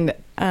 And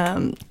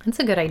That's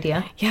a good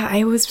idea. yeah,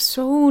 I was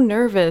so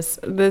nervous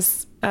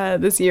this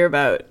year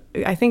about,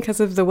 I think because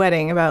of the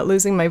wedding, about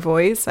losing my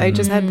voice. I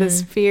just had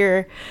this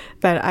fear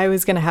that I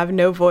was going to have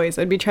no voice.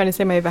 I'd be trying to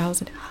say my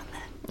vows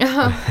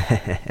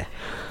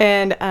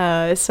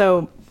and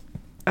so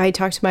I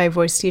talked to my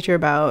voice teacher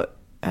about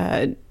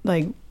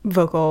like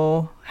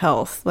vocal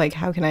health, like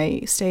how can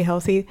I stay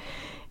healthy?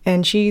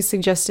 And she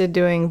suggested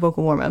doing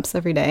vocal warm-ups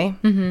every day.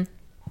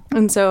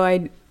 And so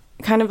I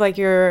kind of like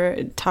your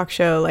talk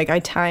show, like I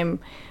time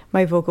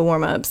my vocal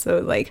warm-ups. So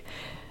like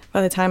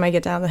by the time I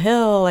get down the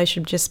hill, I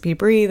should just be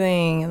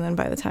breathing. And then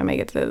by the time I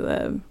get to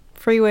the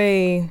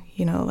freeway,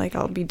 you know, like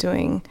I'll be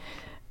doing,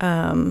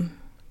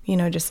 you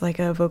know, just like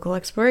a vocal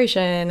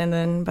exploration. And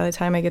then by the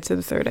time I get to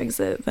the third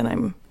exit, then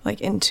I'm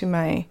like into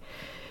my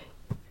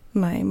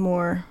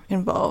more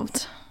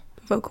involved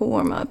vocal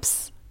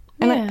warm-ups.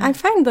 And Yeah. I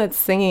find that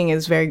singing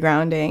is very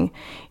grounding,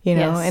 you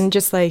know, Yes. and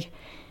just like,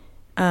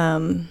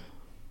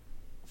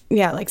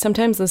 yeah, like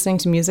sometimes listening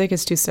to music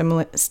is too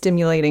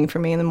stimulating for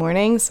me in the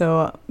morning.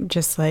 So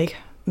just like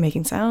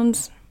making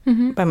sounds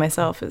by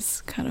myself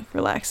is kind of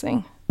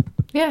relaxing.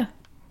 Yeah.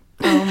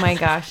 Oh my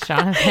gosh,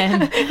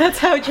 Jonathan. That's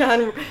how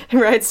John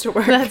rides to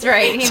work. That's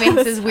right. He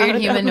makes his weird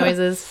sound human of-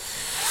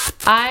 noises.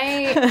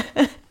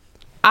 Back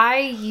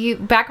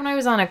when I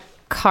was on a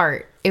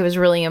cart, it was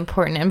really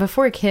important. And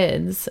before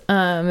kids,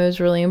 it was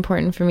really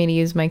important for me to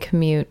use my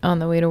commute on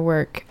the way to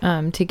work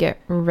to get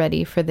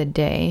ready for the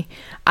day.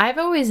 I've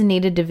always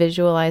needed to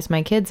visualize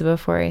my kids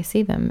before I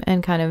see them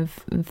and kind of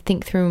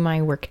think through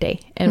my work day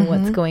and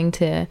what's going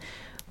to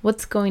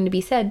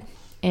be said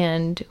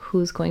and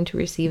who's going to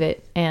receive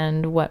it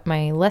and what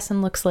my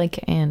lesson looks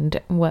like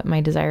and what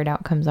my desired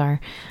outcomes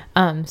are.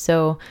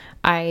 So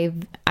I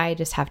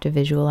just have to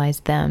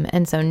visualize them.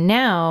 And so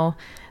now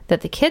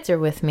that the kids are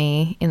with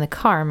me in the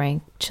car, my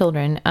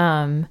children,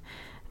 I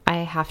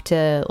have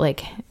to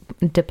like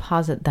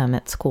deposit them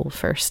at school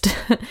first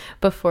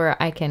before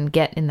I can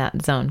get in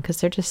that zone, because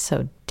they're just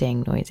so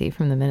dang noisy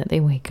from the minute they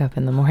wake up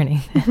in the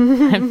morning.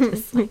 I'm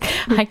just like,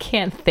 I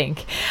can't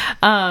think.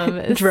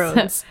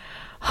 Drones.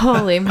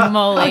 Holy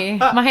moly,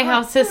 my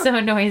house is so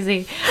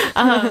noisy.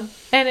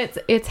 And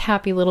it's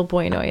happy little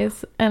boy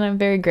noise, and I'm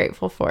very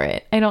grateful for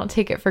it. I don't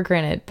take it for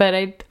granted, but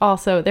I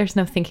also, there's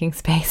no thinking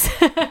space.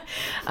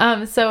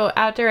 So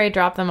after I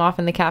drop them off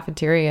in the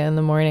cafeteria in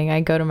the morning,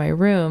 I go to my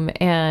room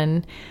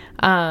and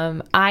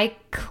I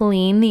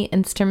clean the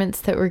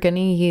instruments that we're going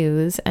to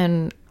use.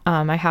 And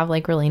I have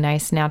like really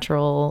nice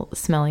natural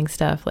smelling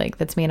stuff like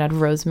that's made out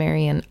of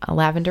rosemary and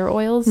lavender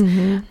oils.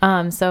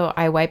 So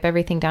I wipe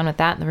everything down with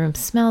that and the room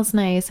smells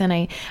nice. And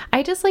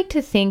I just like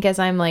to think as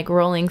I'm like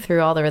rolling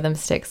through all the rhythm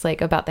sticks,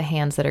 like about the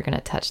hands that are going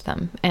to touch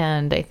them.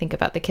 And I think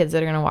about the kids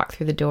that are going to walk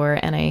through the door,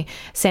 and I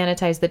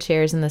sanitize the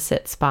chairs and the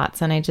sit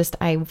spots. And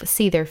I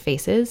see their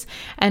faces,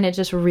 and it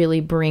just really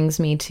brings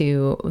me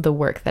to the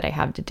work that I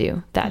have to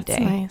do that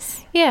day.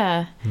 Nice.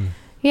 Yeah.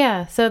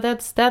 Yeah. So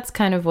that's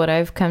kind of what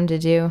I've come to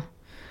do.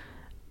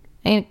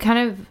 And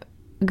kind of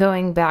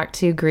going back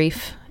to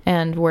grief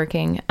and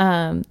working,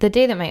 the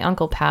day that my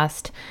uncle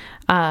passed,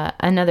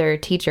 another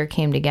teacher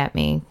came to get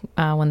me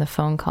when the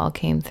phone call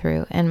came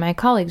through. And my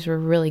colleagues were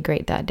really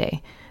great that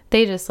day.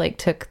 They just like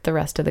took the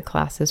rest of the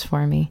classes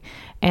for me.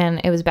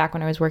 And it was back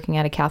when I was working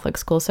at a Catholic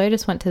school. So I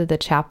just went to the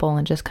chapel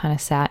and just kind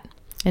of sat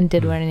and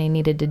did what I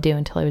needed to do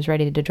until I was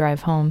ready to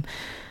drive home.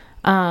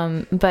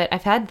 But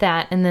I've had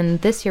that. And then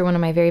this year, one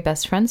of my very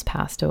best friends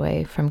passed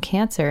away from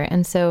cancer.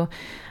 And so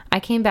I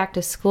came back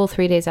to school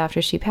 3 days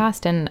after she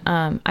passed, and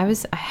I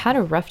had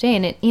a rough day.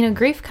 And it,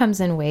 grief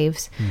comes in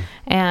waves,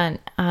 and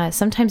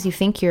sometimes you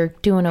think you're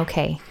doing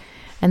okay,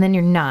 and then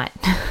you're not,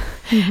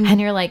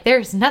 and you're like,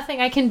 "There's nothing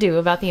I can do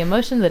about the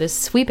emotion that is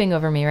sweeping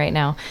over me right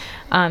now,"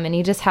 and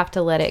you just have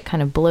to let it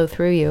kind of blow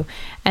through you.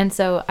 And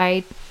so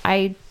I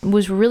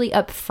was really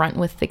upfront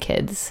with the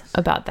kids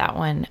about that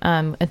one,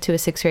 to a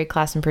 6th grade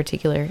class in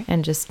particular,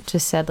 and just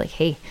said like,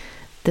 "Hey,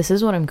 this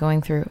is what I'm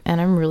going through, and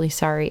I'm really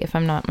sorry if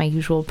I'm not my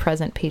usual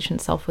present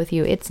patient self with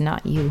you. It's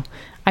not you.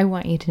 I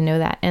want you to know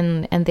that."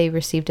 And they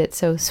received it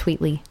so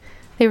sweetly.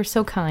 They were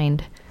so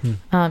kind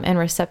and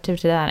receptive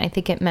to that. I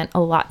think it meant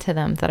a lot to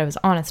them that I was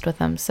honest with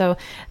them. So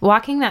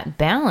walking that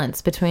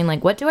balance between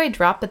like, what do I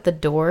drop at the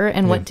door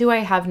and what do I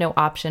have no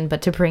option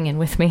but to bring in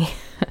with me,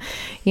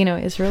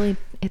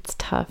 it's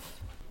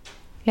tough.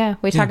 Yeah,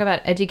 we talk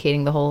about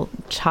educating the whole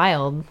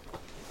child.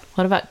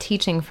 What about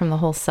teaching from the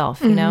whole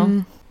self, you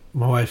know?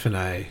 My wife and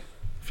I, a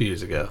few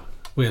years ago,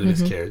 we had a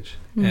miscarriage,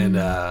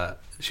 and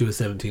she was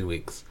 17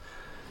 weeks.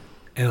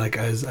 And like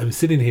I'm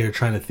sitting here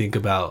trying to think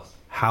about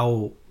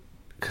how,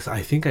 because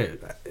I think it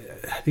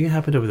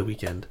happened over the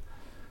weekend,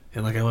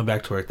 and like I went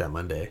back to work that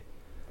Monday,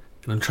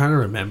 and I'm trying to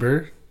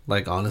remember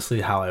like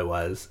honestly how I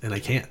was, and I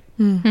can't,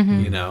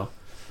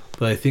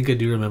 But I think I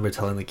do remember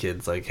telling the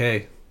kids like,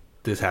 "Hey,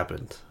 this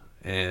happened,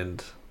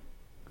 and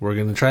we're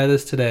gonna try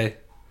this today."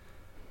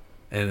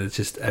 And it's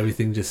just,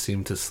 everything just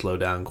seemed to slow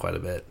down quite a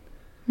bit.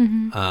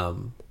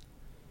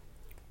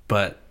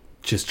 But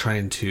just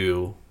trying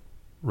to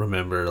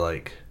remember,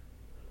 like,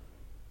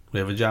 we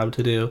have a job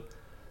to do,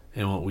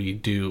 and what we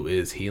do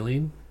is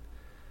healing,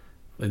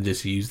 and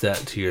just use that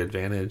to your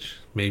advantage.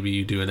 Maybe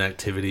you do an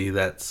activity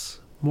that's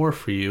more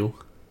for you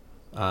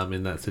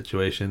in that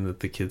situation that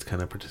the kids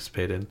kind of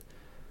participate in.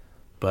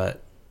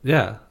 But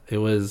yeah, it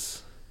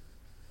was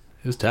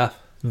tough,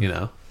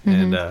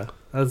 and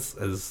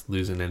as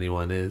losing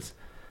anyone is.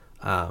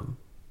 But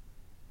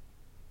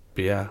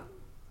yeah,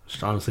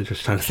 honestly,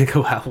 just trying to think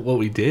about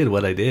what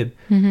I did.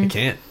 I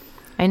can't.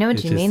 I know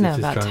what you mean though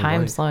about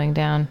time slowing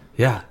down.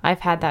 Yeah, I've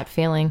had that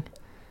feeling.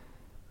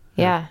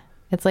 Yeah,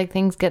 it's like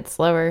things get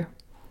slower.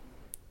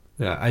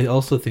 Yeah, I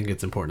also think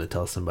it's important to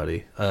tell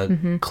somebody,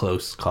 a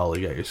close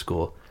colleague at your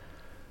school,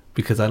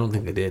 because I don't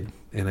think I did,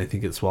 and I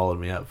think it swallowed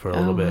me up for a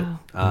little bit.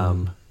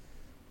 Wow.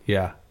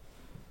 Yeah.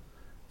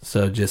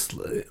 So just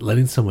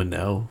letting someone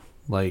know,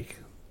 like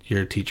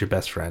your teacher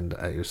best friend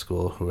at your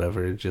school,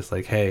 whoever, just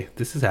like, "Hey,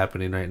 this is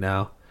happening right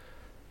now,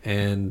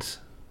 and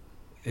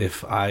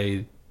if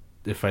I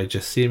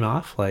just see him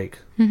off, like,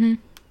 can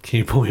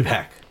you pull me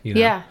back?"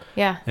 Yeah.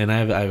 And I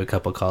have a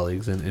couple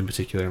colleagues, and in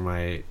particular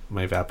my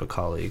VAPA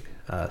colleague,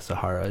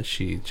 Sahara.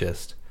 She's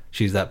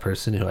that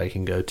person who I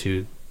can go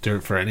to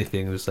for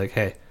anything. Just like,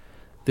 "Hey,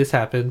 this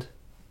happened.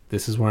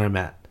 This is where I'm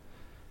at.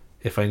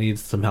 If I need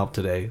some help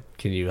today,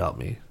 can you help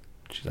me?"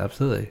 She's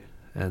absolutely.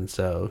 And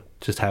so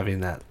just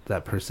having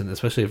that person,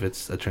 especially if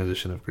it's a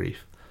transition of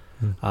grief,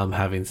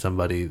 having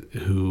somebody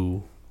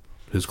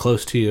who's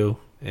close to you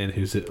and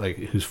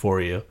who's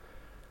for you,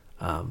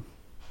 and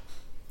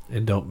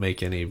don't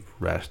make any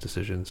rash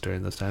decisions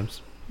during those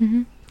times.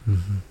 I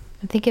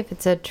think if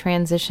it's a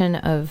transition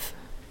of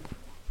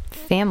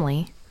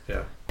family,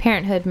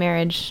 parenthood,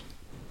 marriage,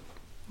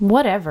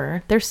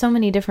 whatever, there's so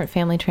many different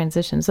family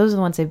transitions. Those are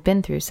the ones I've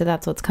been through, so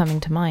that's what's coming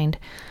to mind.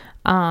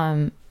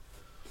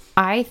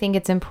 I think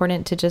it's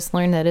important to just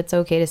learn that it's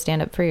okay to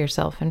stand up for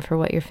yourself and for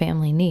what your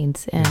family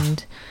needs,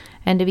 and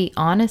to be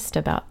honest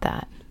about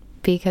that,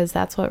 because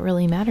that's what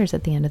really matters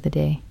at the end of the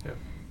day.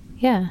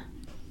 Yeah,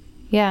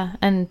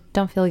 and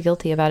don't feel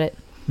guilty about it.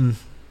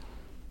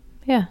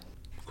 Yeah.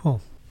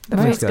 Cool.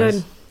 That feels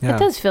good. Yeah. It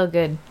does feel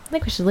good. I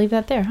think we should leave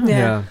that there, huh?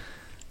 Yeah.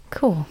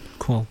 Cool.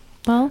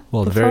 Well,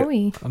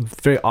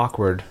 very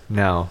awkward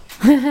now.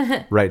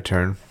 Right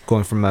turn,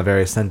 going from a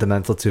very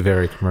sentimental to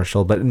very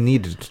commercial, but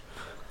needed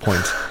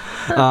point.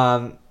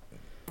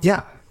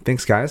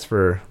 thanks guys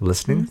for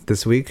listening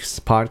this week's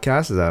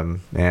podcast.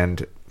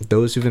 And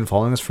those who've been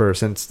following us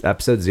since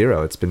episode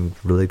 0, it's been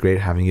really great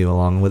having you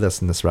along with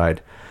us in this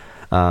ride.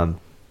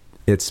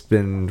 It's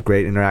been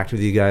great interacting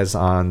with you guys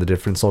on the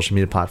different social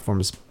media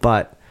platforms,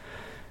 but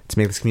to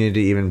make this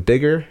community even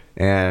bigger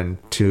and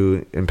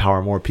to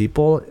empower more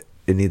people,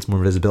 it needs more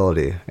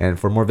visibility. And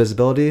for more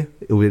visibility,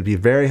 it would be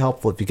very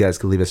helpful if you guys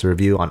could leave us a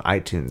review on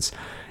iTunes.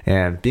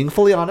 And being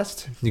fully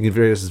honest, you can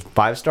rate us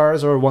 5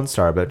 stars or 1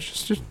 star, but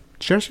just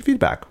share us your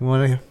feedback. We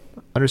want to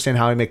understand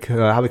how we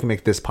can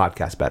make this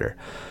podcast better.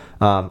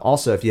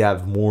 Also, if you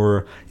have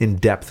more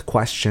in-depth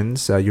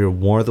questions, you're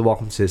more than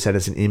welcome to send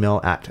us an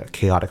email at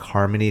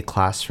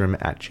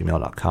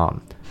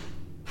chaoticharmonyclassroom@gmail.com.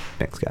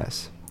 Thanks,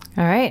 guys.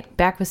 All right,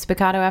 back with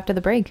Spiccato after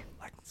the break.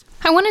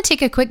 I want to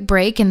take a quick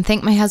break and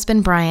thank my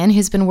husband, Brian,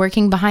 who's been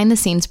working behind the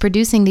scenes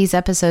producing these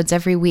episodes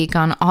every week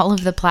on all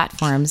of the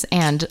platforms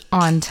and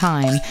on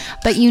time.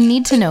 But you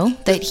need to know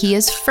that he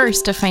is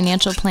first a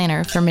financial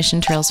planner for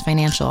Mission Trails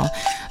Financial.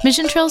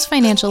 Mission Trails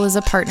Financial is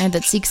a partner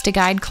that seeks to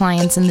guide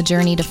clients in the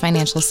journey to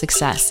financial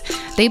success.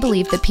 They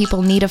believe that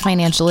people need a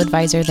financial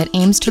advisor that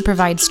aims to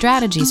provide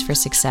strategies for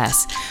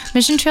success.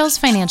 Mission Trails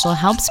Financial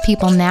helps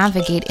people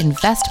navigate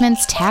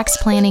investments, tax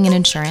planning, and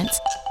insurance.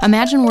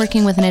 Imagine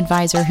working with an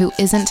advisor who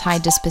isn't tied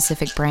to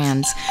specific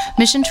brands.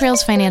 Mission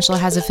Trails Financial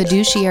has a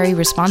fiduciary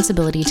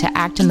responsibility to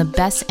act in the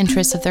best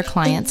interests of their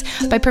clients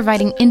by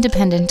providing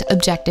independent,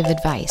 objective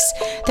advice.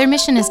 Their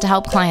mission is to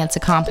help clients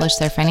accomplish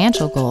their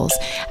financial goals.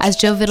 As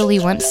Joe Vitale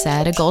once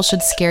said, a goal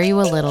should scare you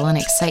a little and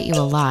excite you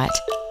a lot.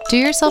 Do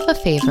yourself a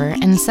favor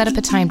and set up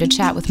a time to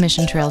chat with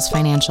Mission Trails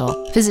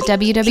Financial. Visit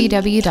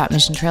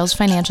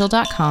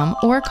www.missiontrailsfinancial.com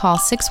or call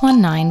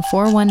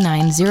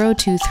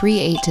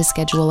 619-419-0238 to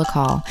schedule a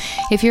call.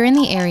 If you're in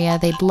the area,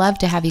 they'd love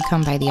to have you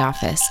come by the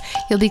office.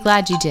 You'll be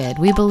glad you did.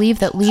 We believe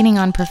that leaning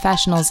on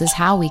professionals is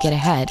how we get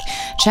ahead.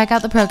 Check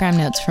out the program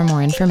notes for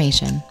more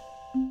information.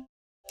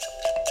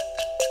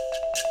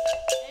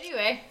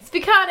 Anyway,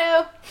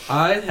 Spiccato!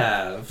 I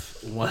have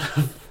one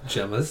of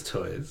Gemma's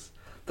toys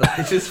that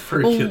I just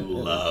freaking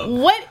love.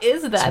 What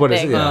is that What is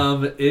thing? it?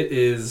 Yeah. It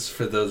is,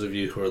 for those of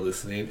you who are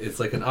listening, it's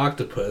like an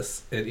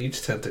octopus, and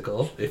each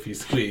tentacle, if you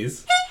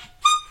squeeze,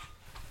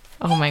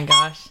 Oh my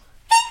gosh.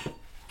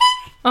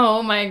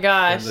 Oh my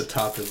gosh. and the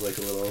top is like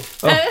a little...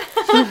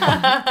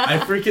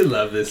 I freaking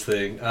love this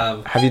thing.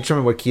 Have you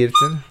determined what key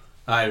it's in?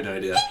 I have no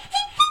idea.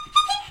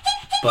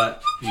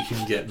 But you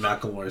can get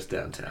Macklemore's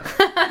Downtown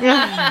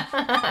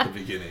at the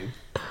beginning.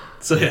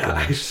 So yeah,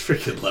 I just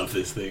freaking love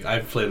this thing.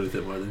 I've played with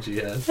it more than she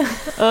has.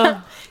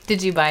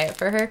 Did you buy it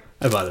for her?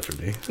 I bought it for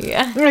me.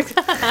 Yeah.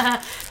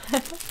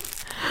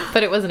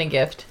 But it wasn't a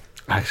gift.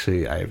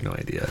 Actually, I have no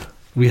idea.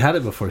 We had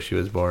it before she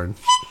was born,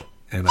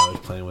 and I was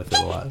playing with it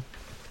a lot.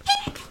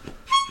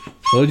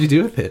 What would you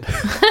do with it?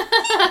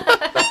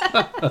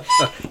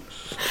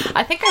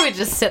 I think I would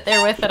just sit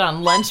there with it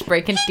on lunch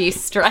break and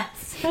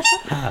de-stress.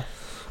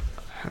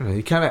 I don't know,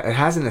 it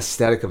has an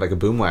aesthetic of like a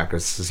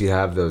boomwhacker, since you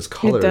have those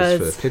colors does.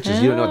 for the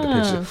pictures. You don't know what the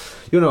picture,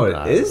 you don't know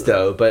what it is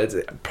though, but it's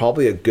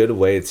probably a good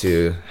way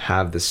to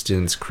have the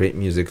students create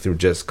music through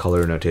just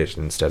color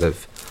notation instead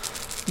of.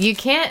 You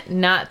can't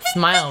not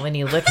smile when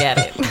you look at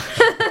it.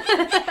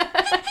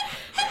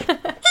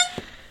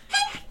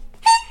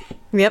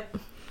 Yep.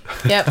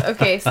 Yep.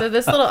 Okay. So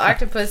this little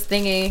octopus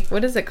thingy,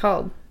 what is it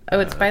called? Oh,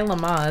 it's by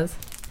Lamaze.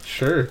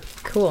 Sure.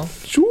 Cool.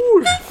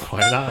 Sure.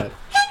 Why not?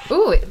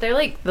 Ooh, they're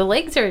like, the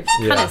legs are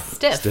kind of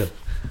stiff.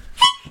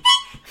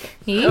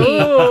 Yee.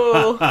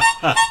 Ooh.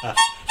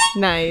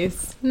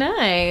 Nice.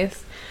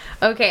 Nice.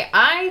 Okay,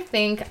 I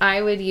think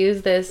I would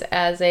use this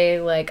as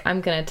a, like, I'm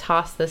going to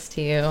toss this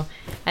to you,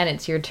 and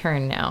it's your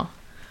turn now.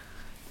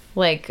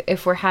 Like,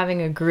 if we're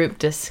having a group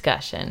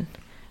discussion.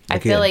 I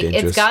feel like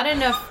it's got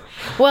enough...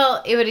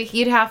 Well,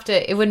 you'd have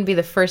to... It wouldn't be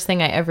the first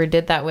thing I ever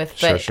did that with,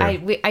 but Sure.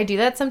 I do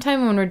that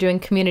sometime when we're doing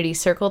community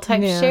circle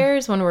type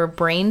shares, when we're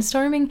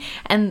brainstorming,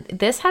 and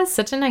this has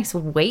such a nice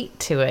weight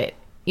to it.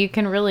 You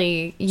can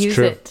really use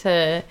it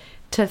to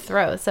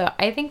throw. So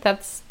I think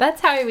that's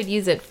how I would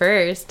use it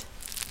first.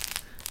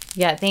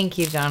 Yeah, thank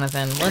you,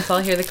 Jonathan. Let's all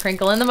hear the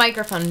crinkle in the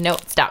microphone. No,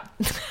 stop.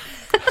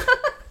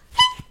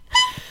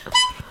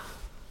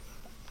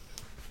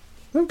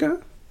 Okay.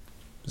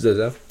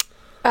 Zozo.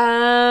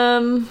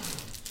 I'm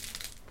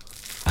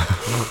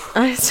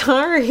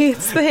sorry,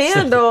 it's the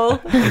handle.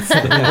 It's the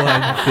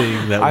one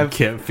thing that we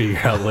can't figure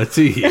out what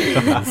to use.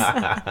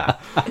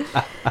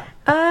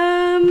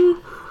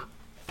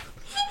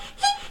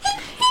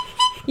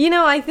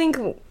 I think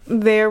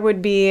there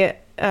would be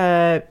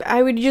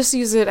I would just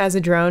use it as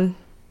a drone.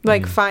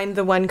 Like find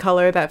the one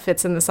color that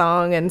fits in the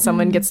song and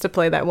someone gets to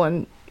play that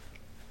one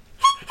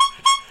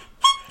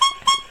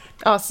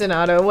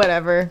ostinato,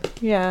 whatever.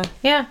 Yeah.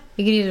 Yeah,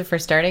 you could use it for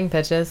starting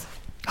pitches.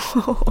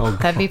 Oh,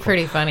 That'd be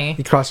pretty funny.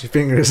 you cross your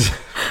fingers.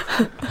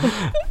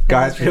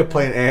 Guys, we're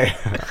playing A.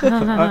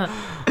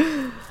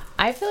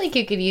 I feel like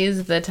you could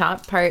use the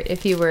top part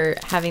if you were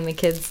having the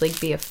kids like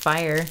be a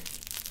fire.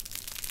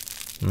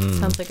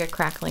 Sounds like a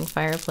crackling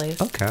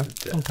fireplace. Okay.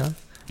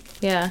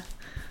 Yeah.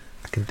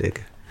 I can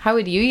dig. How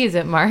would you use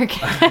it, Mark?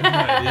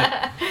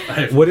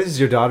 What does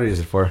your daughter use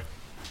it for?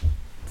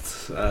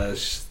 To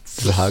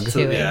hug?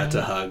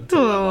 To hug. To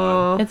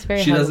love on. It's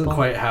very She doesn't huggable.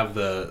 quite have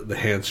the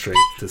hand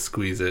strength to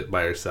squeeze it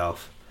by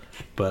herself.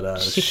 But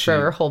She throw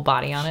her whole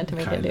body on it to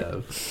make it kind do.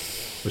 of.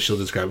 But she'll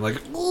just grab it like,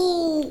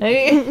 ooh.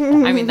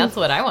 I mean, that's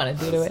what I want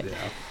to do to it. Yeah.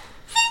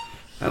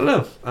 I don't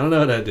know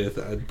what I'd do with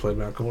it. I'd play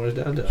Macklemore's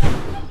Down Dog.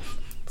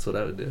 That's what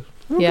I would do.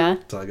 Yeah,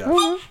 That's all I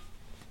got.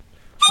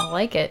 I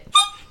like it.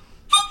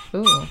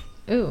 Ooh.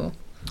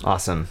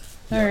 Awesome.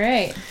 All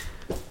right.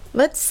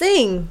 Let's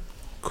sing.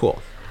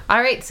 Cool. All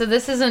right, so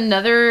this is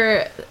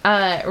another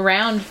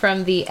round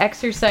from the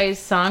exercise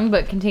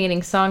songbook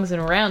containing songs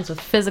and rounds with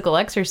physical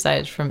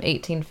exercise from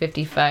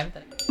 1855.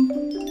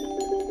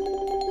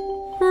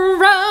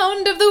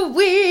 Round of the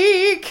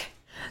week.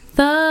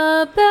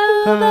 The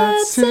bell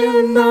that's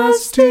in the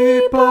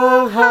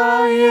steeple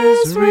high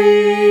is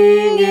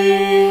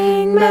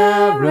ringing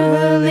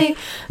merrily.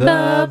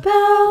 The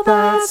bell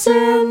that's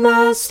in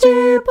the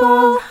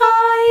steeple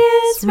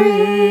high is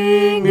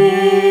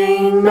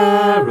ringing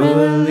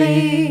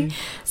merrily.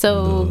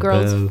 So,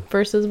 girls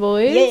versus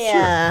boys?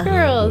 Yeah.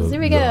 Girls, here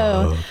we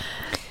go.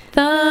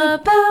 The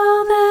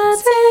bell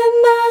that's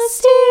in the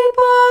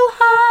steeple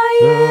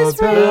high is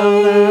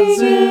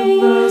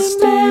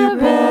ringing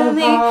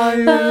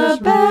merrily. The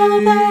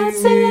bell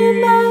that's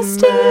in the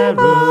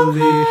steeple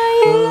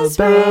high is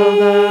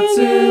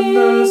ringing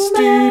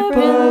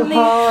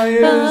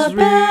merrily. The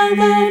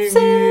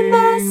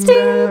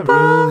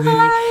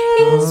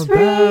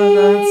bell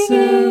that's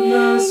in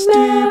the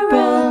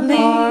steeple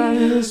high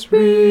is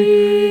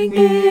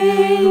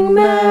ringing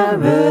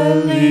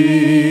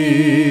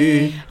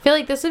merrily. I feel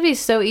like this would be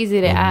so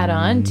easy to add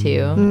on to.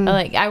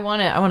 I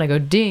want to go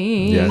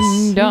ding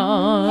Yes.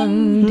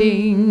 dong,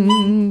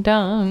 ding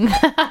dong.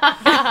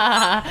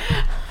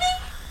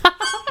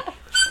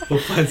 We'll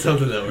find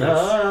something that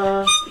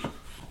works.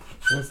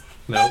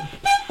 No.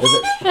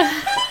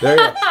 There you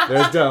go.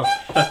 There's Doe.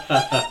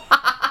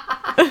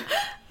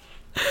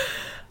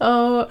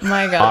 Oh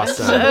my gosh.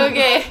 Awesome.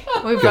 Okay,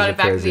 we brought it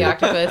back to crazy. the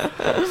octopus.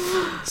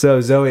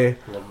 So, Zoe,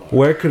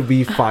 where could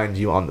we find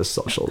you on the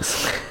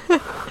socials?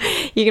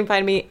 You can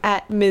find me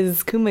at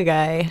Ms.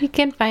 Kumagai. You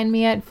can find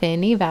me at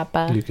Finny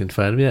Vappa. You can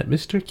find me at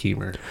Mr.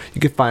 Keemer.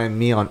 You can find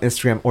me on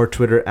Instagram or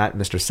Twitter at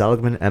Mr.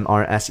 Seligman,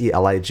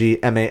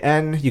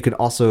 MrSeligman. You can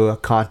also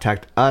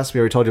contact us. We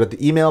already told you about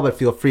the email, but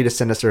feel free to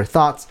send us your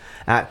thoughts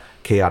at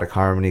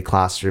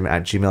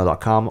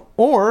chaoticharmonyclassroom@gmail.com.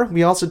 Or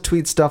we also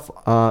tweet stuff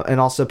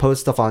and also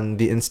post stuff on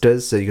the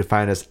Instas, so you can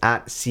find us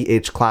at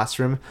CH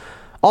Classroom.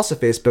 Also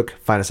Facebook,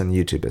 find us on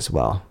YouTube as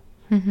well.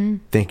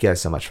 Thank you guys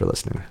so much for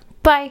listening.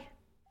 Bye.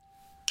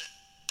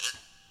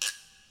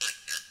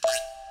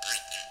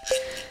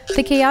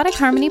 The Chaotic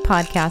Harmony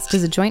podcast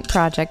is a joint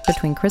project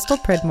between Crystal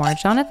Pridmore,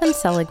 Jonathan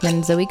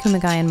Seligman, Zoe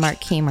Kumagai, and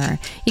Mark Keemer.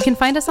 You can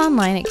find us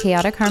online at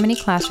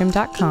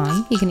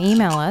chaoticharmonyclassroom.com. You can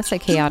email us at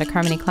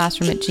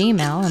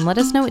chaoticharmonyclassroom@gmail and let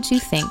us know what you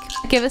think.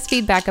 Give us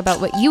feedback about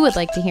what you would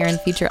like to hear in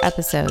future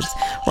episodes.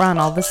 We're on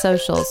all the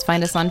socials.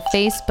 Find us on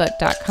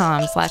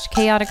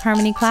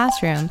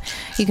facebook.com/chaoticharmonyclassroom.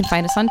 You can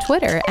find us on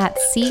Twitter at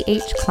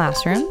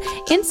CHClassroom,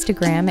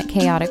 Instagram at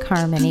Chaotic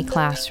Harmony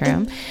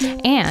Classroom,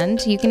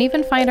 and you can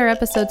even find our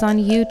episodes on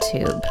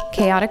YouTube.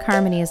 Chaotic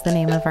Harmony is the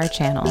name of our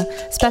channel.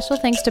 Special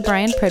thanks to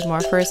Brian Pridmore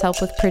for his help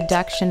with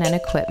production and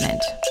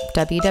equipment.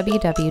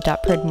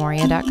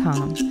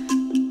 www.pridmoria.com.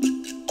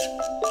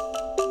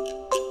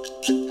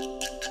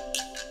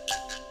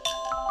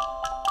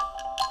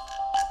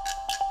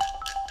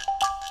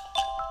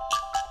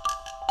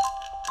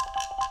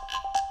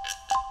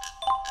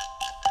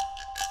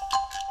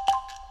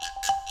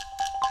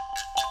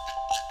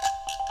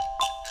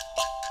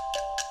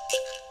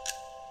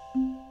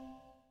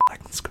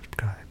 Like and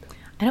subscribe.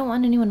 I don't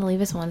want anyone to leave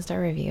us a 1-star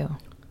review.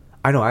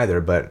 I don't either,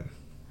 but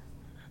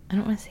I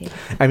don't want to see it.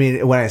 I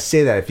mean, when I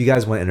say that, if you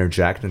guys want to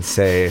interject and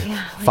say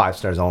 5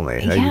 stars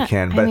only, like yeah, you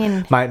can. I But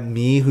mean-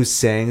 me who's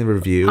saying the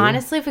review,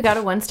 Honestly, if we got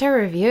a 1-star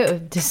review, it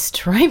would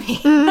destroy me.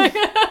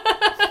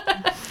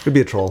 could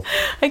be a troll.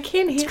 I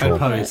can't handle I'd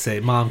probably it. say,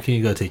 Mom, can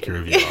you go take your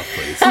review off,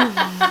 please?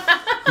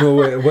 Well,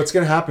 wait, what's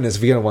gonna happen is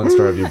if we get a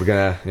 1-star review, we're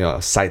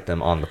gonna cite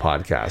them on the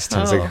podcast.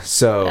 And it's like,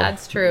 so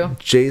That's true.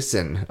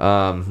 Jason,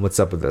 what's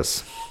up with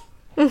this?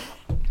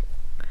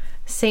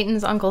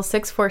 Satan's Uncle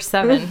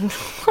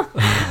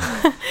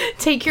 647.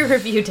 Take your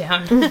review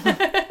down.